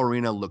DePaul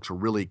arena looks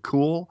really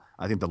cool.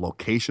 I think the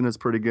location is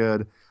pretty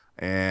good.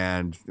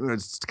 And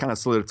it's kind of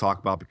silly to talk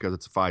about because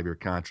it's a 5-year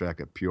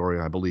contract at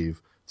Peoria, I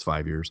believe. It's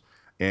 5 years.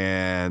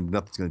 And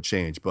nothing's going to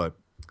change. But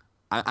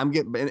I'm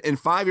getting in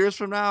 5 years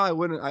from now,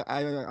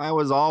 I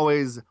was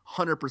always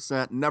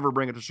 100% never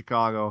bring it to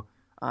Chicago.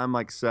 I'm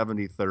like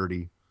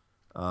 70-30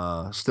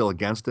 still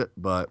against it,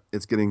 but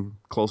it's getting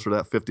closer to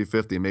that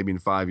 50-50. Maybe in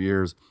 5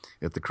 years,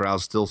 if the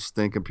crowds still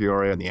stink in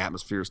Peoria and the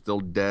atmosphere is still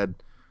dead,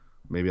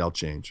 maybe I'll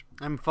change.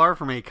 I'm far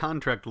from a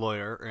contract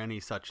lawyer or any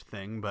such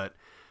thing, but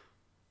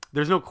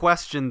there's no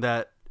question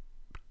that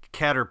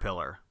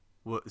Caterpillar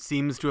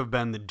seems to have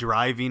been the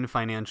driving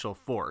financial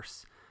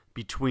force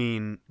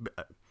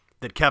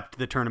that kept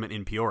the tournament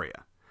in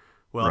Peoria.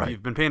 Well, right. If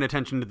you've been paying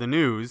attention to the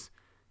news,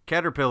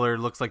 Caterpillar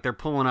looks like they're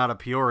pulling out of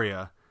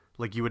Peoria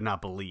like you would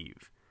not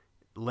believe.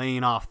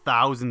 Laying off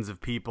thousands of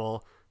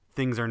people.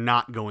 Things are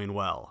not going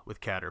well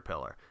with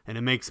Caterpillar. And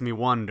it makes me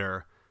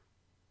wonder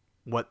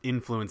what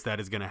influence that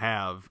is going to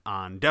have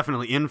on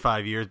definitely in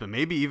 5 years, but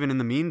maybe even in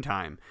the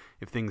meantime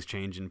if things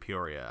change in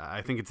Peoria.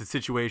 I think it's a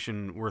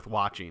situation worth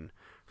watching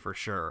for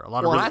sure.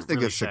 I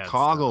think if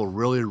Chicago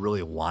really,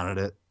 really wanted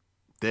it,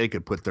 they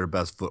could put their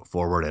best foot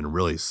forward and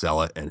really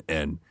sell it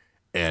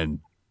and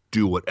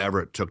do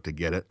whatever it took to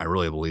get it. I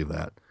really believe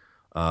that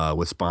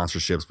with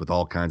sponsorships, with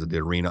all kinds of the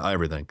arena,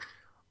 everything.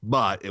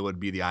 But it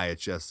would be the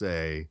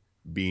IHSA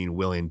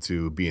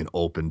being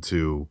open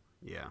to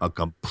a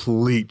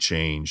complete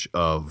change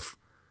of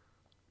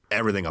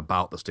everything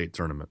about the state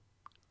tournament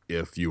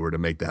if you were to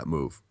make that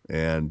move.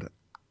 And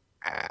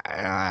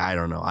I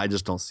don't know. I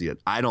just don't see it.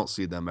 I don't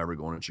see them ever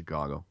going to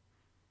Chicago.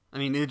 I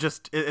mean, at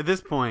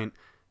this point,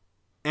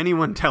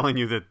 anyone telling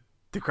you that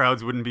the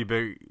crowds wouldn't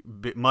be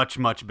much,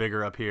 much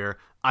bigger up here,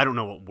 I don't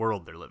know what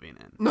world they're living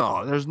in.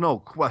 No, there's no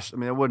question.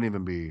 I mean, it wouldn't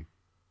even be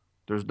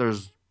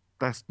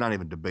that's not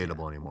even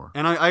debatable anymore.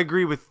 And I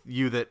agree with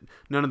you that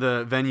none of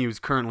the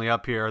venues currently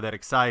up here are that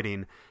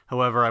exciting.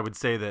 However, I would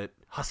say that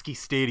Husky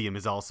Stadium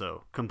is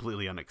also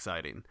completely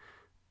unexciting,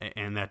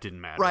 and that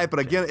didn't matter. Right, but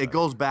again, it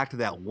goes back to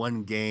that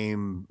one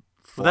game.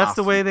 Well, that's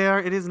the way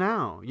it is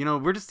now. You know,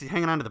 we're just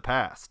hanging on to the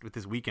past with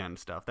this weekend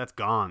stuff. That's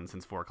gone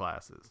since 4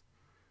 classes.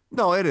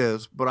 No, it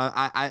is, but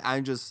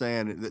I'm just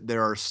saying that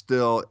there are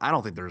still.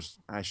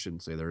 I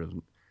shouldn't say there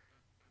isn't.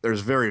 There's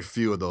very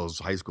few of those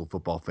high school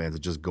football fans that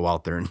just go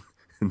out there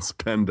and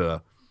spend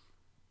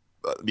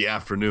the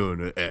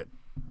afternoon at.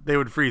 They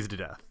would freeze to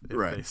death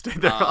if they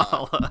stayed there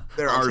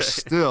there are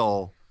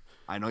still,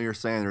 I know you're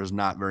saying there's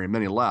not very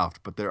many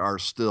left, but there are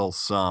still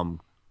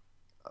some,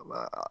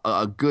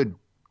 a good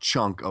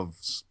chunk of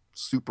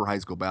super high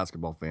school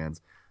basketball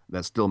fans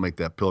that still make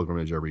that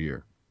pilgrimage every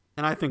year.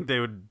 And I think they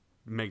would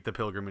make the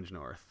pilgrimage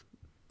north.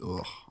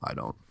 Ugh, I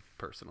don't.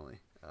 Personally.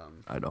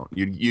 I don't.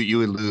 You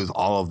would lose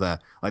all of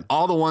that. Like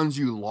all the ones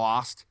you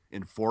lost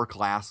in 4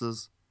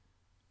 classes.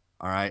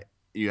 All right,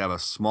 you have a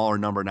smaller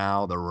number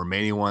now. The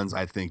remaining ones,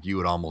 I think you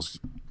would almost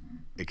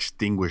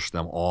extinguish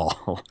them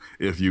all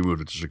if you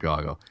moved to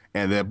Chicago.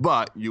 And then,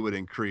 but you would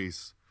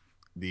increase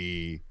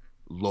the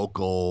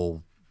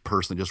local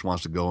person that just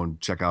wants to go and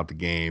check out the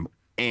game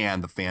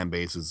and the fan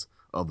bases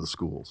of the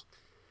schools.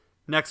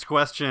 Next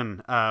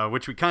question,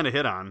 which we kind of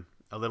hit on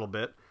a little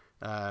bit.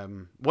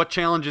 What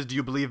challenges do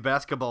you believe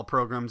basketball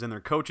programs and their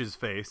coaches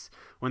face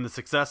when the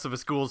success of a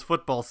school's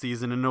football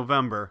season in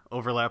November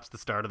overlaps the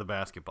start of the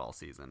basketball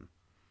season?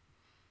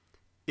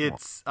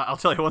 I'll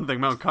tell you one thing,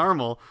 Mount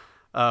Carmel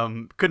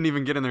couldn't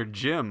even get in their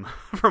gym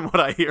from what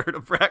I hear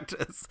to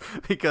practice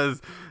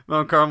because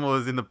Mount Carmel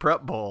was in the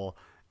prep bowl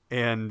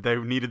and they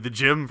needed the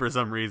gym for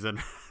some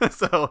reason.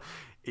 So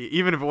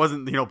even if it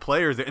wasn't,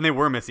 players, and they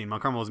were missing,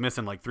 Mount Carmel was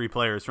missing like 3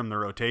 players from the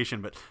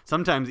rotation, but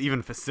sometimes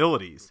even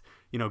facilities,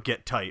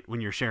 get tight when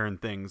you're sharing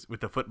things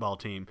with the football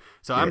team.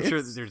 So I'm sure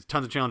there's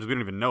tons of challenges we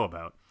don't even know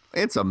about.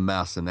 It's a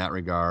mess in that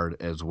regard,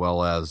 as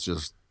well as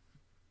just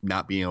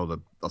not being able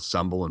to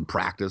assemble and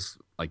practice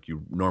like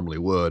you normally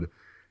would.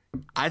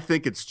 I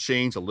think it's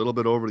changed a little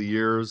bit over the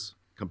years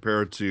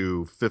compared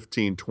to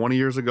 15, 20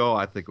 years ago.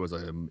 I think it was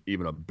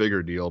even a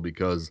bigger deal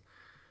because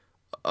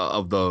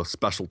of the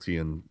specialty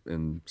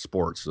in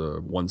sports,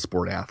 one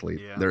sport athlete.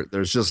 Yeah.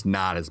 There's just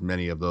not as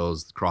many of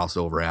those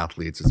crossover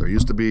athletes as there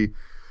used to be.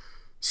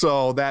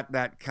 So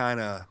that kind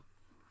of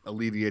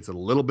alleviates it a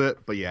little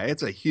bit. But yeah,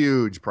 it's a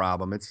huge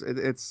problem.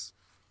 It's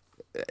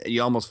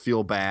you almost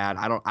feel bad.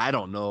 I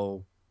don't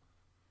know.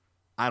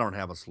 I don't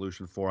have a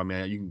solution for it. I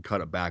mean, you can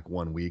cut it back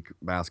 1 week,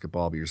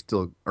 basketball,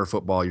 but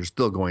football, you're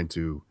still going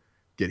to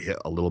get hit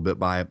a little bit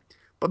by it.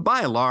 But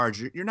by and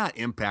large, you're not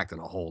impacting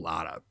a whole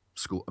lot of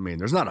school. I mean,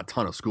 there's not a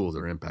ton of schools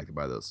that are impacted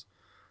by this.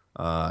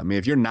 I mean,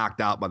 if you're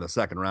knocked out by the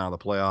second round of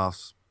the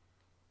playoffs,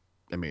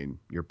 I mean,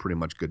 you're pretty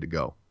much good to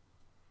go.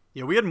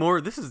 Yeah, we had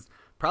more. This is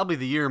probably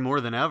the year more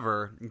than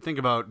ever. You think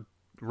about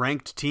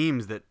ranked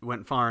teams that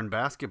went far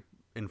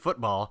in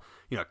football.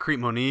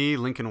 Crete-Monee,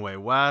 Lincoln Way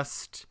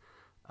West.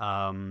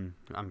 I'm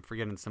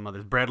forgetting some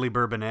others. Bradley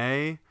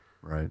Bourbonnais.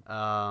 Right.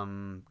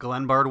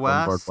 Glenbard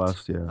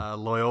West. Yeah.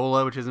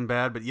 Loyola, which isn't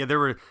bad. But yeah, there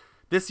were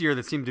this year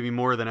that seemed to be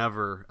more than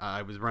ever.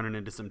 I was running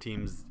into some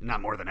teams,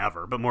 not more than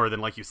ever, but more than,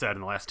 like you said,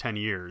 in the last 10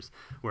 years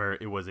where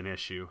it was an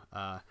issue.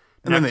 And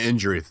then the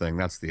injury thing,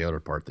 that's the other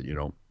part that you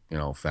don't,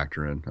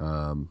 factor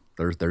in.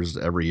 There's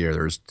every year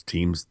there's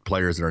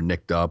players that are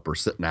nicked up or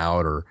sitting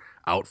out or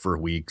out for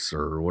weeks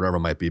or whatever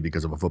it might be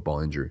because of a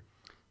football injury.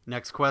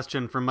 Next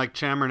question from Mike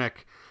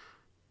Chamernick.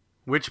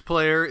 Which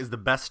player is the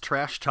best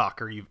trash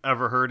talker you've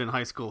ever heard in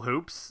high school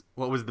hoops?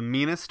 What was the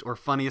meanest or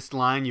funniest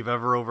line you've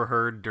ever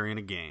overheard during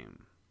a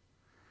game?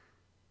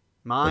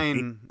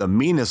 Mine. The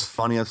meanest,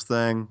 funniest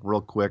thing,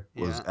 real quick,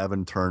 was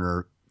Evan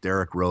Turner,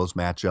 Derrick Rose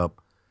matchup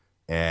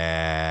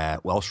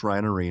at Welsh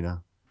Ryan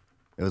Arena.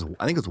 I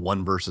think it was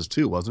 1 versus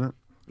 2, wasn't it?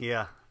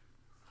 Yeah.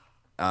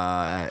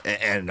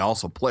 And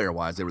also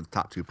player-wise, they were the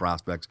top 2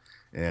 prospects.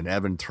 And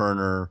Evan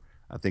Turner,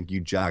 I think you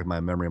jogged my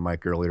memory,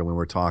 Mike, earlier when we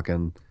were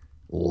talking,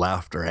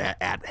 left or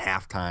at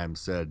halftime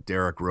said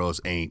Derrick Rose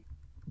ain't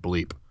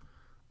bleep.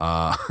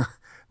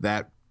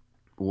 That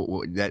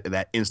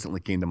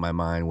instantly came to my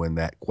mind when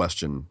that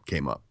question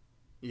came up.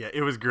 Yeah,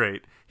 it was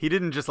great. He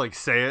didn't just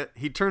say it.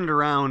 He turned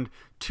around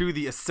to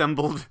the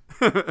assembled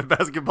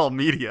basketball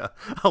media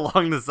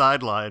along the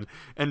sideline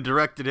and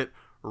directed it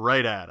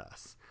right at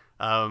us.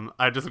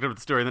 I just looked up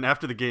the story, and then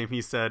after the game,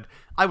 he said,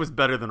 "I was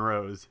better than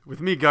Rose. With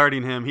me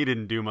guarding him, he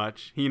didn't do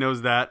much. He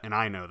knows that, and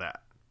I know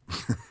that."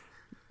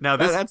 Now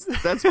that's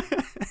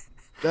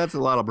a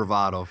lot of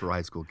bravado for a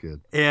high school kid.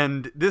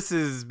 And this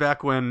is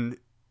back when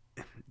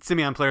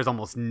Simeon players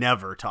almost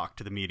never talk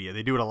to the media.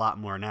 They do it a lot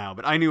more now,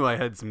 but I knew I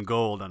had some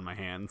gold on my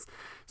hands.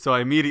 So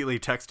I immediately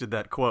texted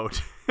that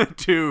quote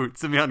to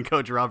Simeon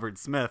coach Robert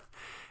Smith.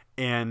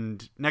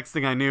 And next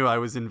thing I knew, I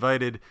was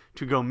invited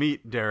to go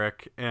meet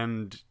Derek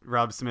and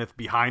Rob Smith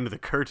behind the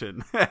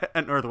curtain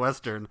at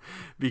Northwestern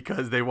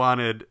because they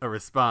wanted a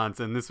response.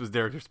 And this was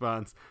Derek's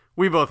response.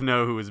 "We both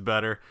know who is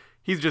better.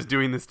 He's just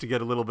doing this to get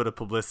a little bit of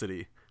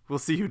publicity. We'll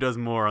see who does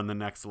more on the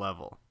next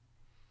level."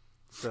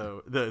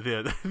 So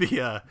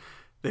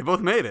they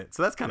both made it.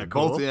 So that's kind of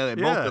cool. Both did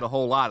a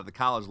whole lot at the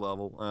college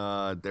level.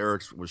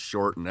 Derek's was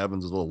short and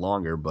Evans was a little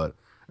longer,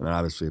 and then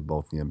obviously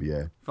both the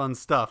NBA. Fun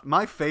stuff.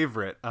 My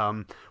favorite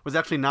was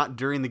actually not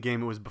during the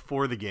game. It was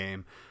before the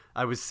game.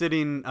 I was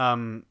sitting.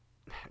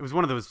 It was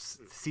one of those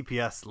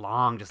CPS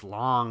long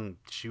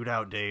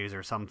shootout days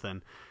or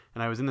something.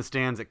 And I was in the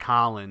stands at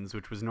Collins,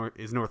 which was North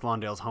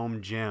Lawndale's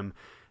home gym.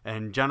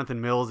 And Jonathan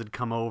Mills had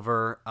come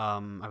over.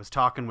 I was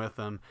talking with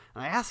him.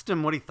 And I asked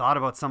him what he thought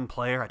about some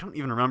player. I don't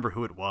even remember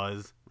who it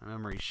was. My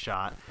memory's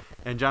shot.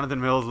 And Jonathan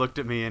Mills looked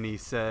at me and he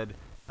said,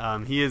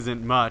 "He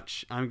isn't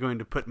much. I'm going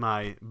to put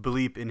my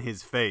bleep in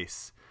his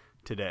face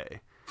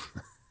today."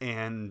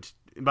 And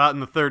about in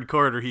the third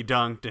quarter he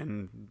dunked,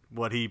 and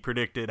what he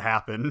predicted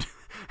happened,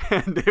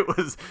 and it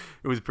was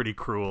pretty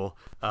cruel.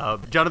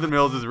 Jonathan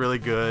Mills is really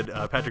good.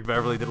 Patrick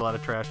Beverley did a lot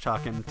of trash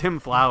talking. Tim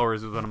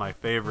Flowers was one of my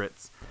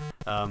favorites.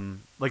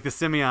 Like the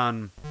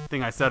Simeon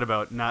thing I said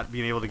about not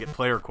being able to get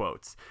player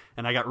quotes,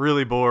 and I got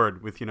really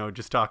bored with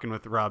just talking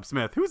with Rob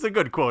Smith, who was a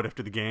good quote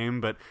after the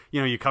game, but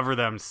you cover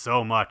them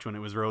so much when it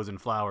was Rose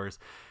and Flowers.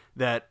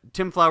 That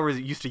Tim Flowers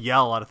used to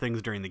yell a lot of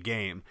things during the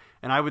game,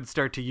 and I would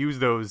start to use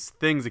those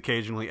things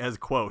occasionally as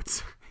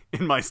quotes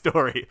in my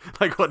story,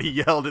 like what he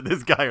yelled at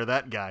this guy or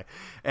that guy.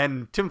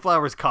 And Tim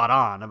Flowers caught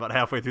on about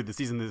halfway through the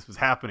season this was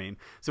happening.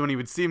 So when he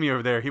would see me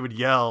over there, he would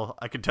yell.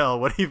 I could tell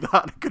what he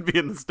thought could be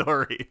in the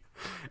story,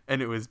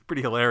 and it was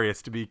pretty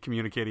hilarious to be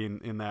communicating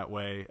in that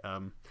way.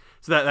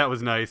 So that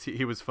was nice.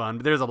 He was fun.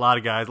 But there's a lot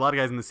of guys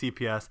in the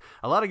CPS.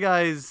 A lot of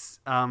guys.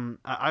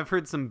 I've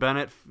heard some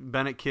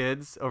Bennett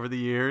kids over the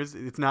years.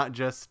 It's not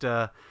just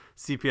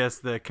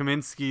CPS. The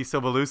Kaminsky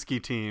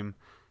Sobolewski team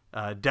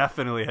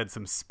definitely had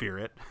some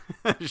spirit,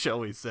 shall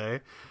we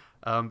say?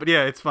 But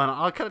yeah, it's fun.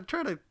 I'll kind of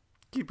try to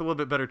keep a little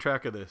bit better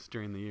track of this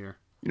during the year.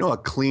 A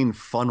clean,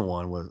 fun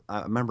one was,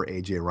 I remember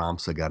AJ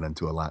Ramsa got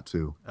into a lot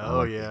too.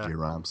 Oh, yeah. AJ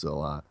Ramsa a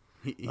lot.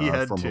 He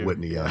had from to. the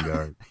Whitney Young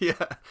Guard. Yeah.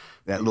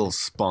 That little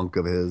spunk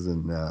of his,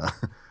 and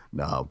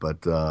no,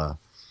 but I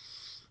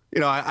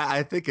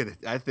think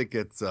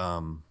it's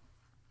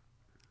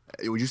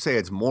would you say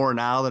it's more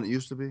now than it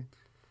used to be?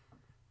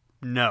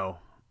 No.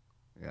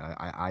 Yeah,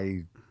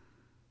 I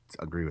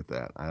agree with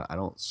that. I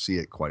don't see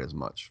it quite as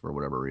much for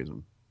whatever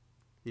reason.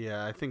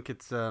 Yeah, I think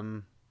it's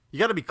you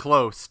got to be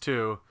close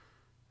too,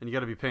 and you got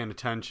to be paying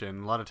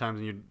attention. A lot of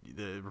times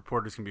the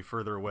reporters can be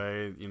further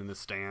away, in the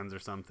stands or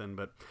something.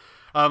 But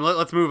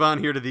let's move on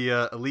here to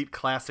the Elite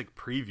Classic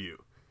preview.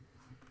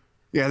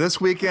 Yeah,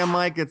 this weekend,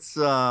 Mike, it's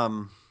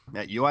at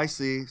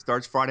UIC.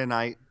 Starts Friday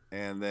night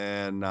and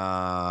then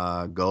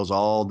goes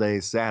all day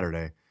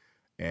Saturday.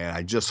 And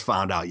I just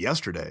found out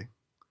yesterday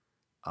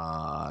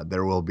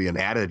there will be an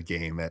added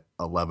game at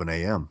 11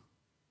 a.m.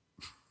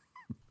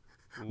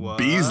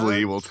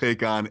 Beasley will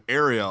take on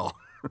Ariel.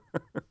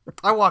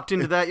 I walked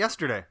into that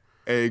yesterday.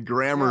 A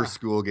grammar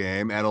school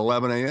game at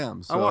 11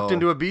 a.m. So. I walked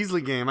into a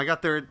Beasley game. I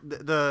got there.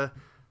 The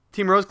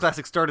Team Rose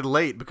Classic started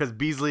late because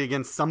Beasley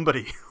against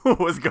somebody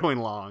was going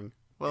long.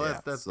 Well,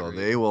 yeah, that's so great.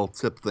 They will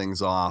tip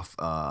things off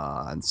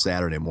on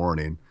Saturday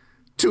morning.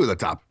 Two of the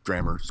top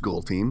grammar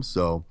school teams.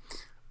 So,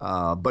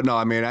 but no,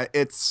 I mean,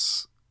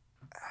 it's,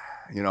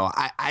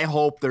 I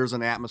hope there's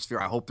an atmosphere.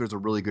 I hope there's a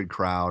really good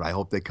crowd. I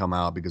hope they come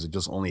out because it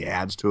just only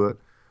adds to it.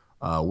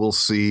 We'll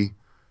see.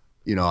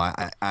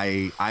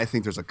 I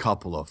think there's a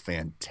couple of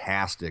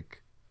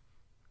fantastic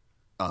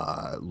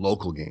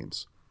local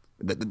games.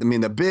 The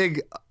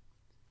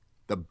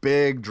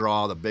big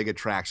draw, the big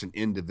attraction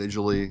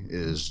individually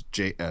is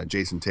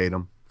Jason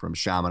Tatum from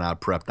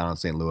Chaminade Prep down in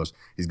St. Louis.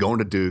 He's going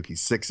to Duke.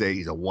 He's 6'8".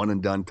 He's a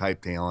one-and-done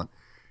type talent.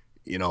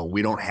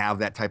 We don't have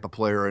that type of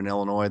player in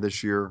Illinois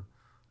this year,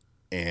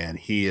 and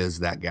he is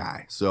that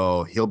guy.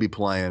 So he'll be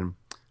playing.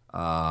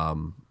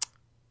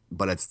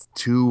 But it's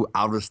two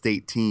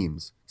out-of-state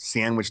teams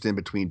sandwiched in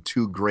between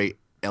two great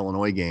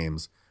Illinois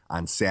games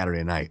on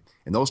Saturday night.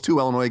 And those two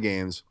Illinois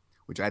games,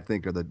 which I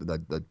think are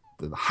the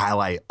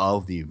highlight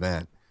of the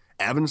event,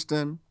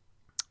 Evanston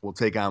will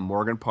take on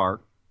Morgan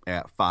Park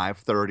at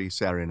 5:30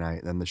 Saturday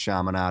night, then the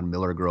Chaminade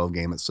Miller Grove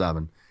game at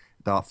 7,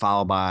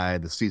 followed by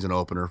the season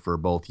opener for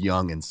both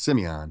Young and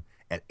Simeon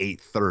at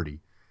 8:30.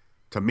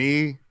 To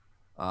me,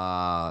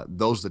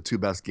 those are the two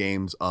best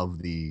games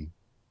of the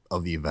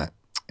event.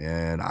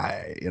 And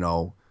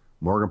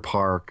Morgan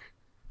Park,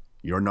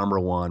 your number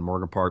one,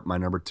 Morgan Park, my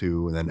number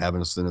two, and then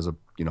Evanston is a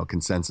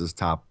consensus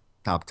top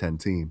 10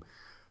 team.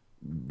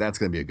 That's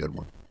going to be a good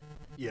one.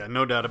 Yeah,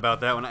 no doubt about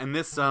that one. And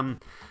this,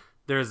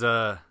 there's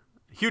a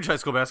huge high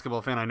school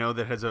basketball fan I know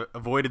that has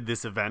avoided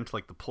this event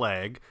like the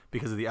plague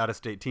because of the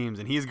out-of-state teams,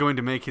 and he's going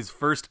to make his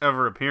first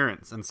ever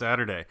appearance on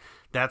Saturday.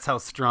 That's how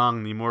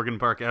strong the Morgan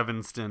Park,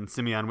 Evanston,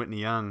 Simeon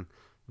Whitney Young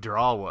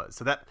draw was.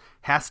 So that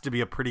has to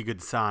be a pretty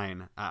good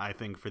sign, I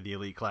think, for the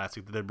Elite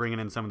Classic, that they're bringing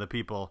in some of the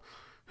people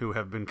who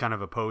have been kind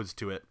of opposed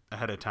to it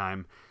ahead of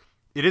time.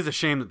 It is a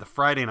shame that the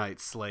Friday night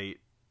slate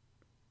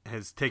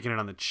has taken it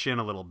on the chin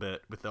a little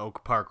bit with the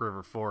Oak Park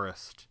River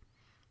Forest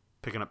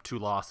picking up 2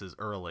 losses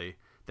early.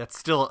 That's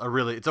still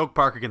it's Oak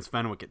Park against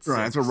Fenwick at 6.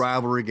 Right, it's a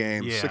rivalry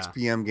game, Yeah. 6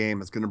 p.m. game.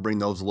 It's going to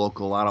bring a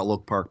lot of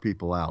Oak Park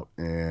people out,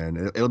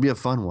 and it'll be a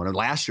fun one. And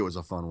last year was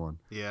a fun one.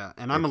 Yeah,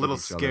 and I'm a little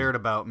scared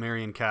about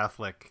Marian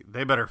Catholic.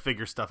 They better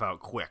figure stuff out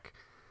quick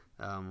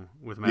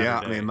with Mater Dei. Yeah,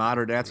 I mean,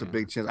 Mater Dei, that's a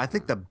big challenge. I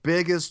think the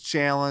biggest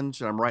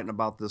challenge, and I'm writing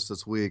about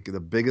this week, the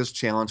biggest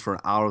challenge for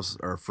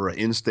an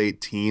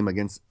in-state team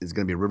is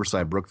going to be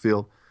Riverside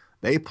Brookfield.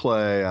 They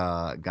play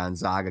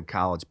Gonzaga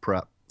College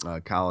Prep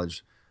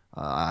College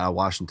out of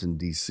Washington,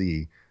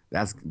 D.C.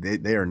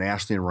 They are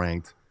nationally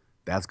ranked.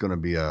 That's going to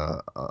be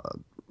a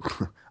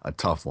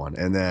tough one.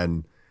 And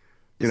then,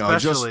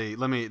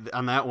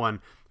 on that one,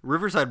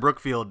 Riverside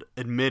Brookfield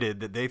admitted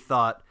that they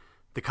thought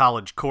the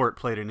College Court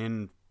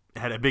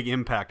had a big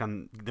impact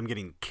on them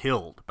getting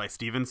killed by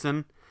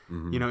Stevenson.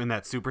 in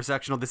that super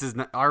sectional. This is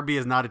not, RB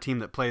is not a team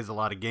that plays a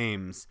lot of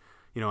games,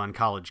 on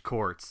college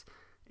courts,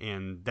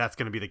 and that's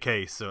going to be the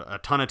case. So a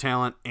ton of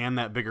talent and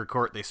that bigger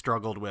court they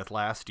struggled with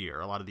last year.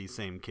 A lot of these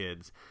same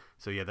kids.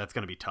 So yeah, that's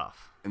going to be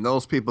tough. And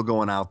those people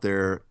going out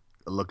there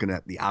looking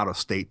at the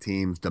out-of-state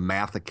teams,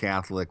 DeMatha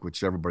Catholic,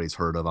 which everybody's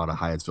heard of out of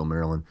Hyattsville,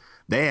 Maryland,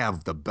 they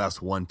have the best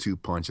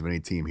 1-2 punch of any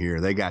team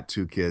here. They got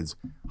 2 kids,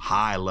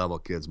 high-level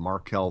kids.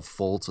 Markel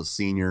Fultz, a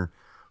senior,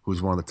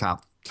 who's one of the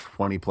top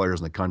 20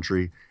 players in the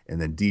country, and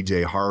then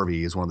DJ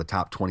Harvey is one of the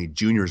top 20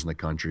 juniors in the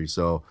country.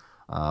 So,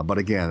 but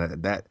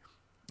again,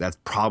 that's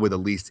probably the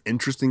least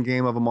interesting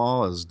game of them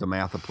all, as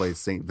DeMatha plays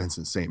St.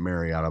 Vincent St.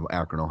 Mary out of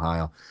Akron,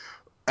 Ohio.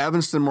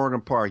 Evanston, Morgan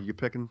Park, you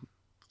picking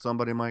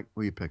somebody, Mike?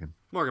 Who are you picking?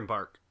 Morgan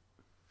Park.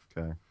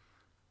 Okay.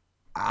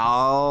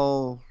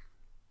 I'll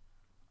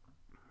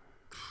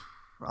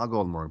go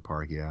with Morgan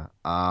Park, yeah.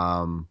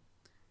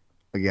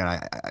 Again,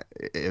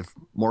 if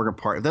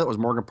that was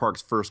Morgan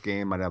Park's first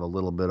game, I'd have a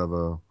little bit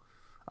of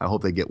I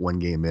hope they get one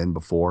game in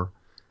before.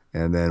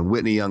 And then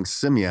Whitney Young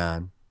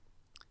Simeon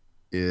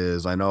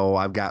I know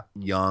I've got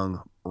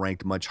Young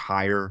ranked much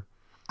higher.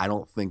 I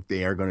don't think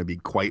they are going to be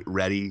quite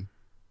ready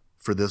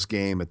for this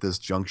game at this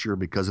juncture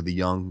because of the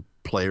young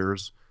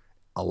players.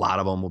 A lot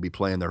of them will be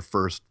playing their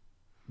first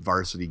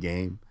varsity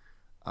game.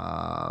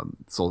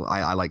 So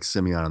I like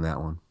Simeon on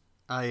that one.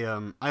 I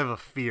have a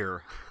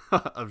fear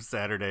of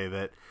Saturday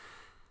that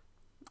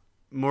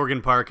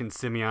Morgan Park and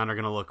Simeon are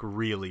going to look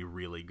really,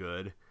 really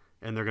good,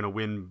 and they're going to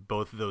win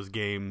both of those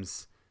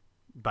games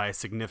by a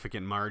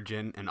significant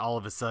margin, and all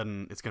of a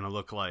sudden it's going to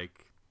look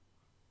like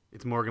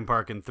it's Morgan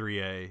Park in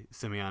 3A,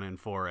 Simeon in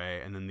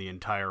 4A, and then the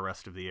entire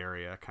rest of the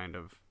area kind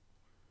of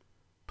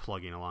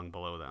plugging along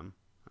below them.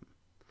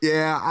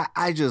 Yeah,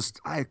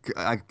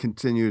 I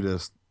continue to.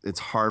 It's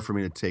hard for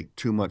me to take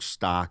too much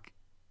stock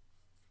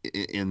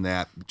in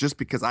that, just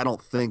because I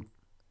don't think,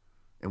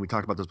 and we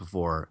talked about this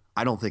before,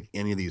 I don't think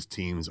any of these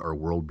teams are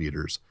world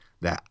beaters.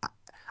 That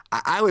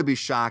I would be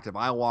shocked if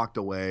I walked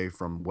away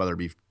from, whether it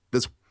be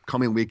this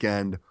coming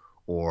weekend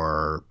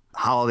or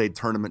holiday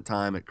tournament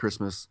time at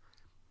Christmas,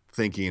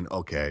 thinking,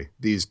 okay,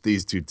 these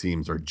 2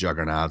 teams are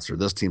juggernauts, or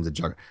this team's a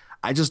juggernaut.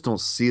 I just don't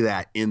see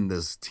that in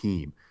this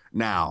team.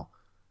 Now,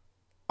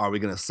 are we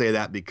going to say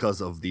that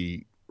because of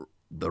the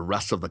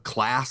rest of the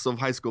class of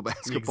high school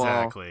basketball?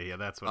 Exactly. Yeah,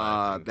 that's what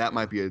I think. That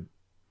might be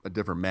a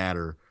different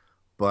matter.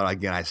 But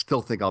again, I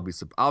still think I'll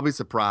be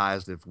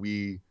surprised if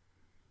we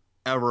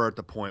ever are at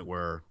the point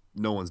where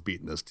no one's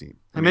beating this team.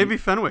 And maybe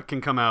Fenwick can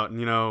come out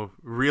and,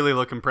 really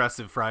look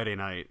impressive Friday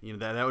night.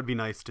 That would be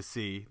nice to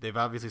see. They've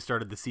obviously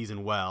started the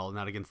season well,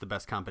 not against the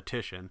best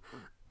competition.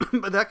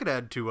 But that could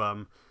add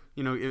to,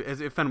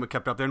 if Fenwick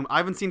kept up there. And I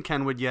haven't seen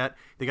Kenwood yet.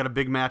 They got a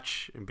big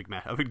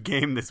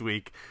game this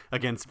week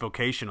against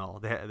Vocational.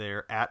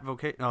 They're at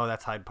Vocational. Oh,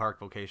 that's Hyde Park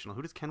Vocational.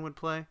 Who does Kenwood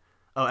play?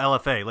 Oh,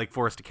 LFA, Lake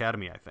Forest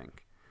Academy, I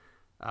think.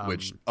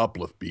 Which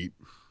Uplift beat.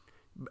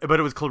 But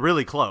it was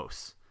really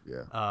close.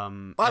 Yeah.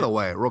 By the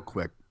way, real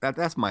quick,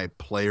 that's my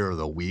player of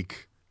the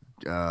week.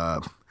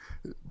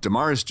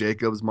 Damaris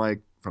Jacobs,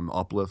 Mike, from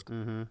Uplift.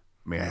 Mm-hmm.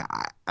 I mean,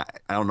 I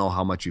don't know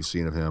how much you've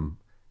seen of him.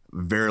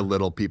 Very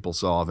little people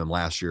saw of him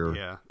last year.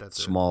 Yeah,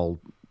 that's small.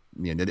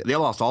 They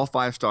lost all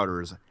 5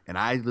 starters, and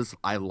I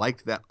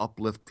liked that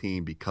Uplift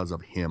team because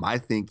of him. I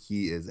think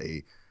he is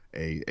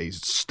a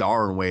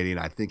star in waiting.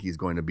 I think he's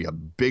going to be a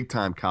big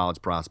time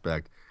college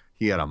prospect.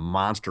 He had a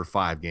monster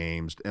 5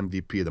 games,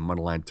 MVP of the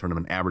Mudline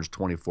tournament, averaged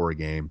 24 a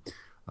game.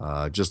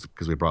 Just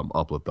because we brought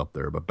Uplift up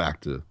there, but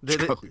back to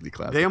Chicago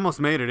Classic. They almost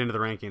made it into the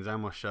rankings. I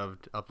almost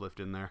shoved Uplift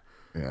in there.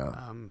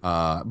 Yeah.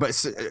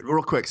 But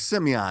real quick,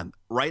 Simeon,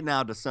 right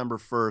now, December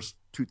 1st,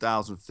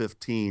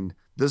 2015,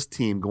 this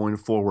team going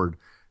forward,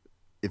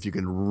 if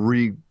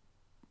you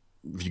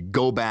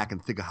go back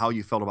and think of how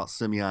you felt about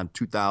Simeon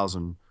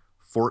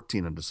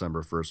 2014 on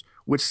December 1st,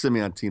 which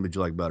Simeon team did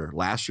you like better?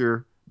 Last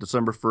year,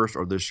 December 1st,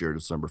 or this year,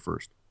 December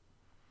 1st?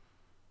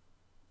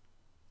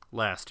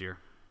 Last year.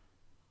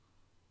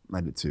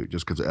 I did too,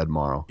 just because of Ed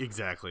Morrow.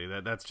 Exactly.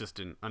 That's just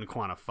an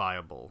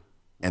unquantifiable.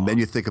 And then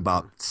you think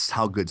about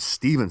how good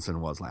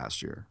Stevenson was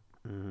last year.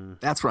 Mm-hmm.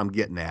 That's what I'm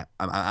getting at.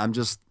 I'm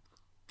just,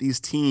 these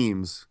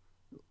teams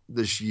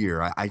this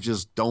year, I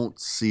just don't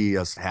see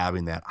us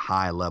having that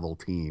high-level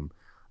team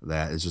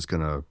that is just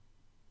going to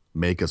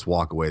make us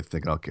walk away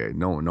thinking, okay,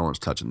 no one's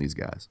touching these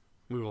guys.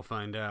 We will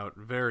find out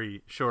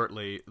very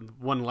shortly.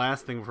 One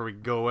last thing before we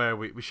go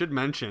away, we should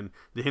mention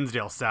the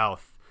Hinsdale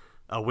South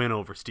win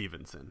over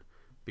Stevenson.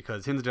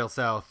 Because Hinsdale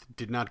South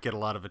did not get a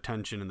lot of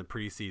attention in the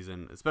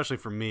preseason, especially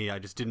for me. I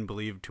just didn't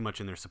believe too much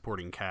in their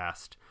supporting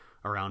cast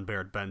around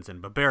Barrett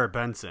Benson. But Barrett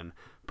Benson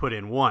put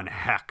in one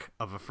heck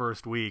of a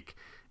first week,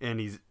 and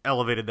he's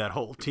elevated that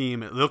whole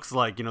team. It looks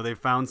like, they've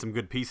found some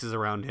good pieces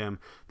around him.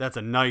 That's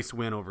a nice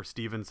win over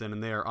Stevenson,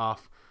 and they are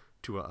off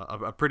to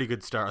a pretty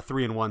good start, a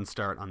 3-1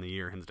 start on the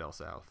year, Hinsdale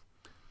South.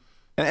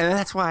 And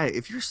that's why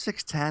if you're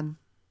 6'10",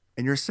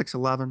 and you're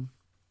 6'11",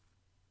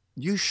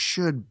 you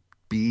should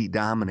be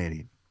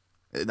dominating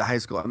the high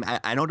school. I mean,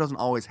 I know it doesn't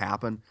always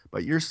happen,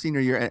 but your senior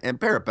year, and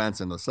Barrett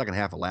Benson, the second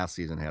half of last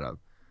season, had a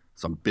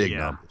some big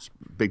numbers,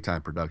 big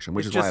time production,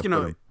 which it's is just, why I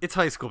put him. it's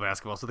high school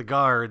basketball. So the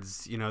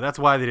guards, that's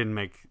why they didn't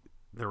make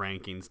the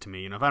rankings to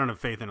me. If I don't have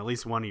faith in at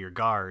least one of your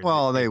guards.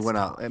 Well, they went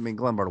out. I mean,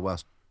 Glenbard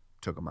West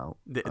took them out.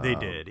 They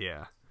did,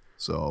 yeah.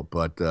 So,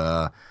 but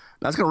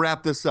that's going to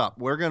wrap this up.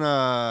 We're going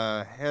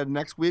to head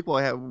next week.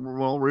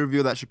 We'll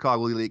review that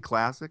Chicago Elite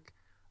Classic.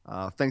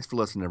 Thanks for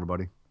listening,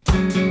 everybody.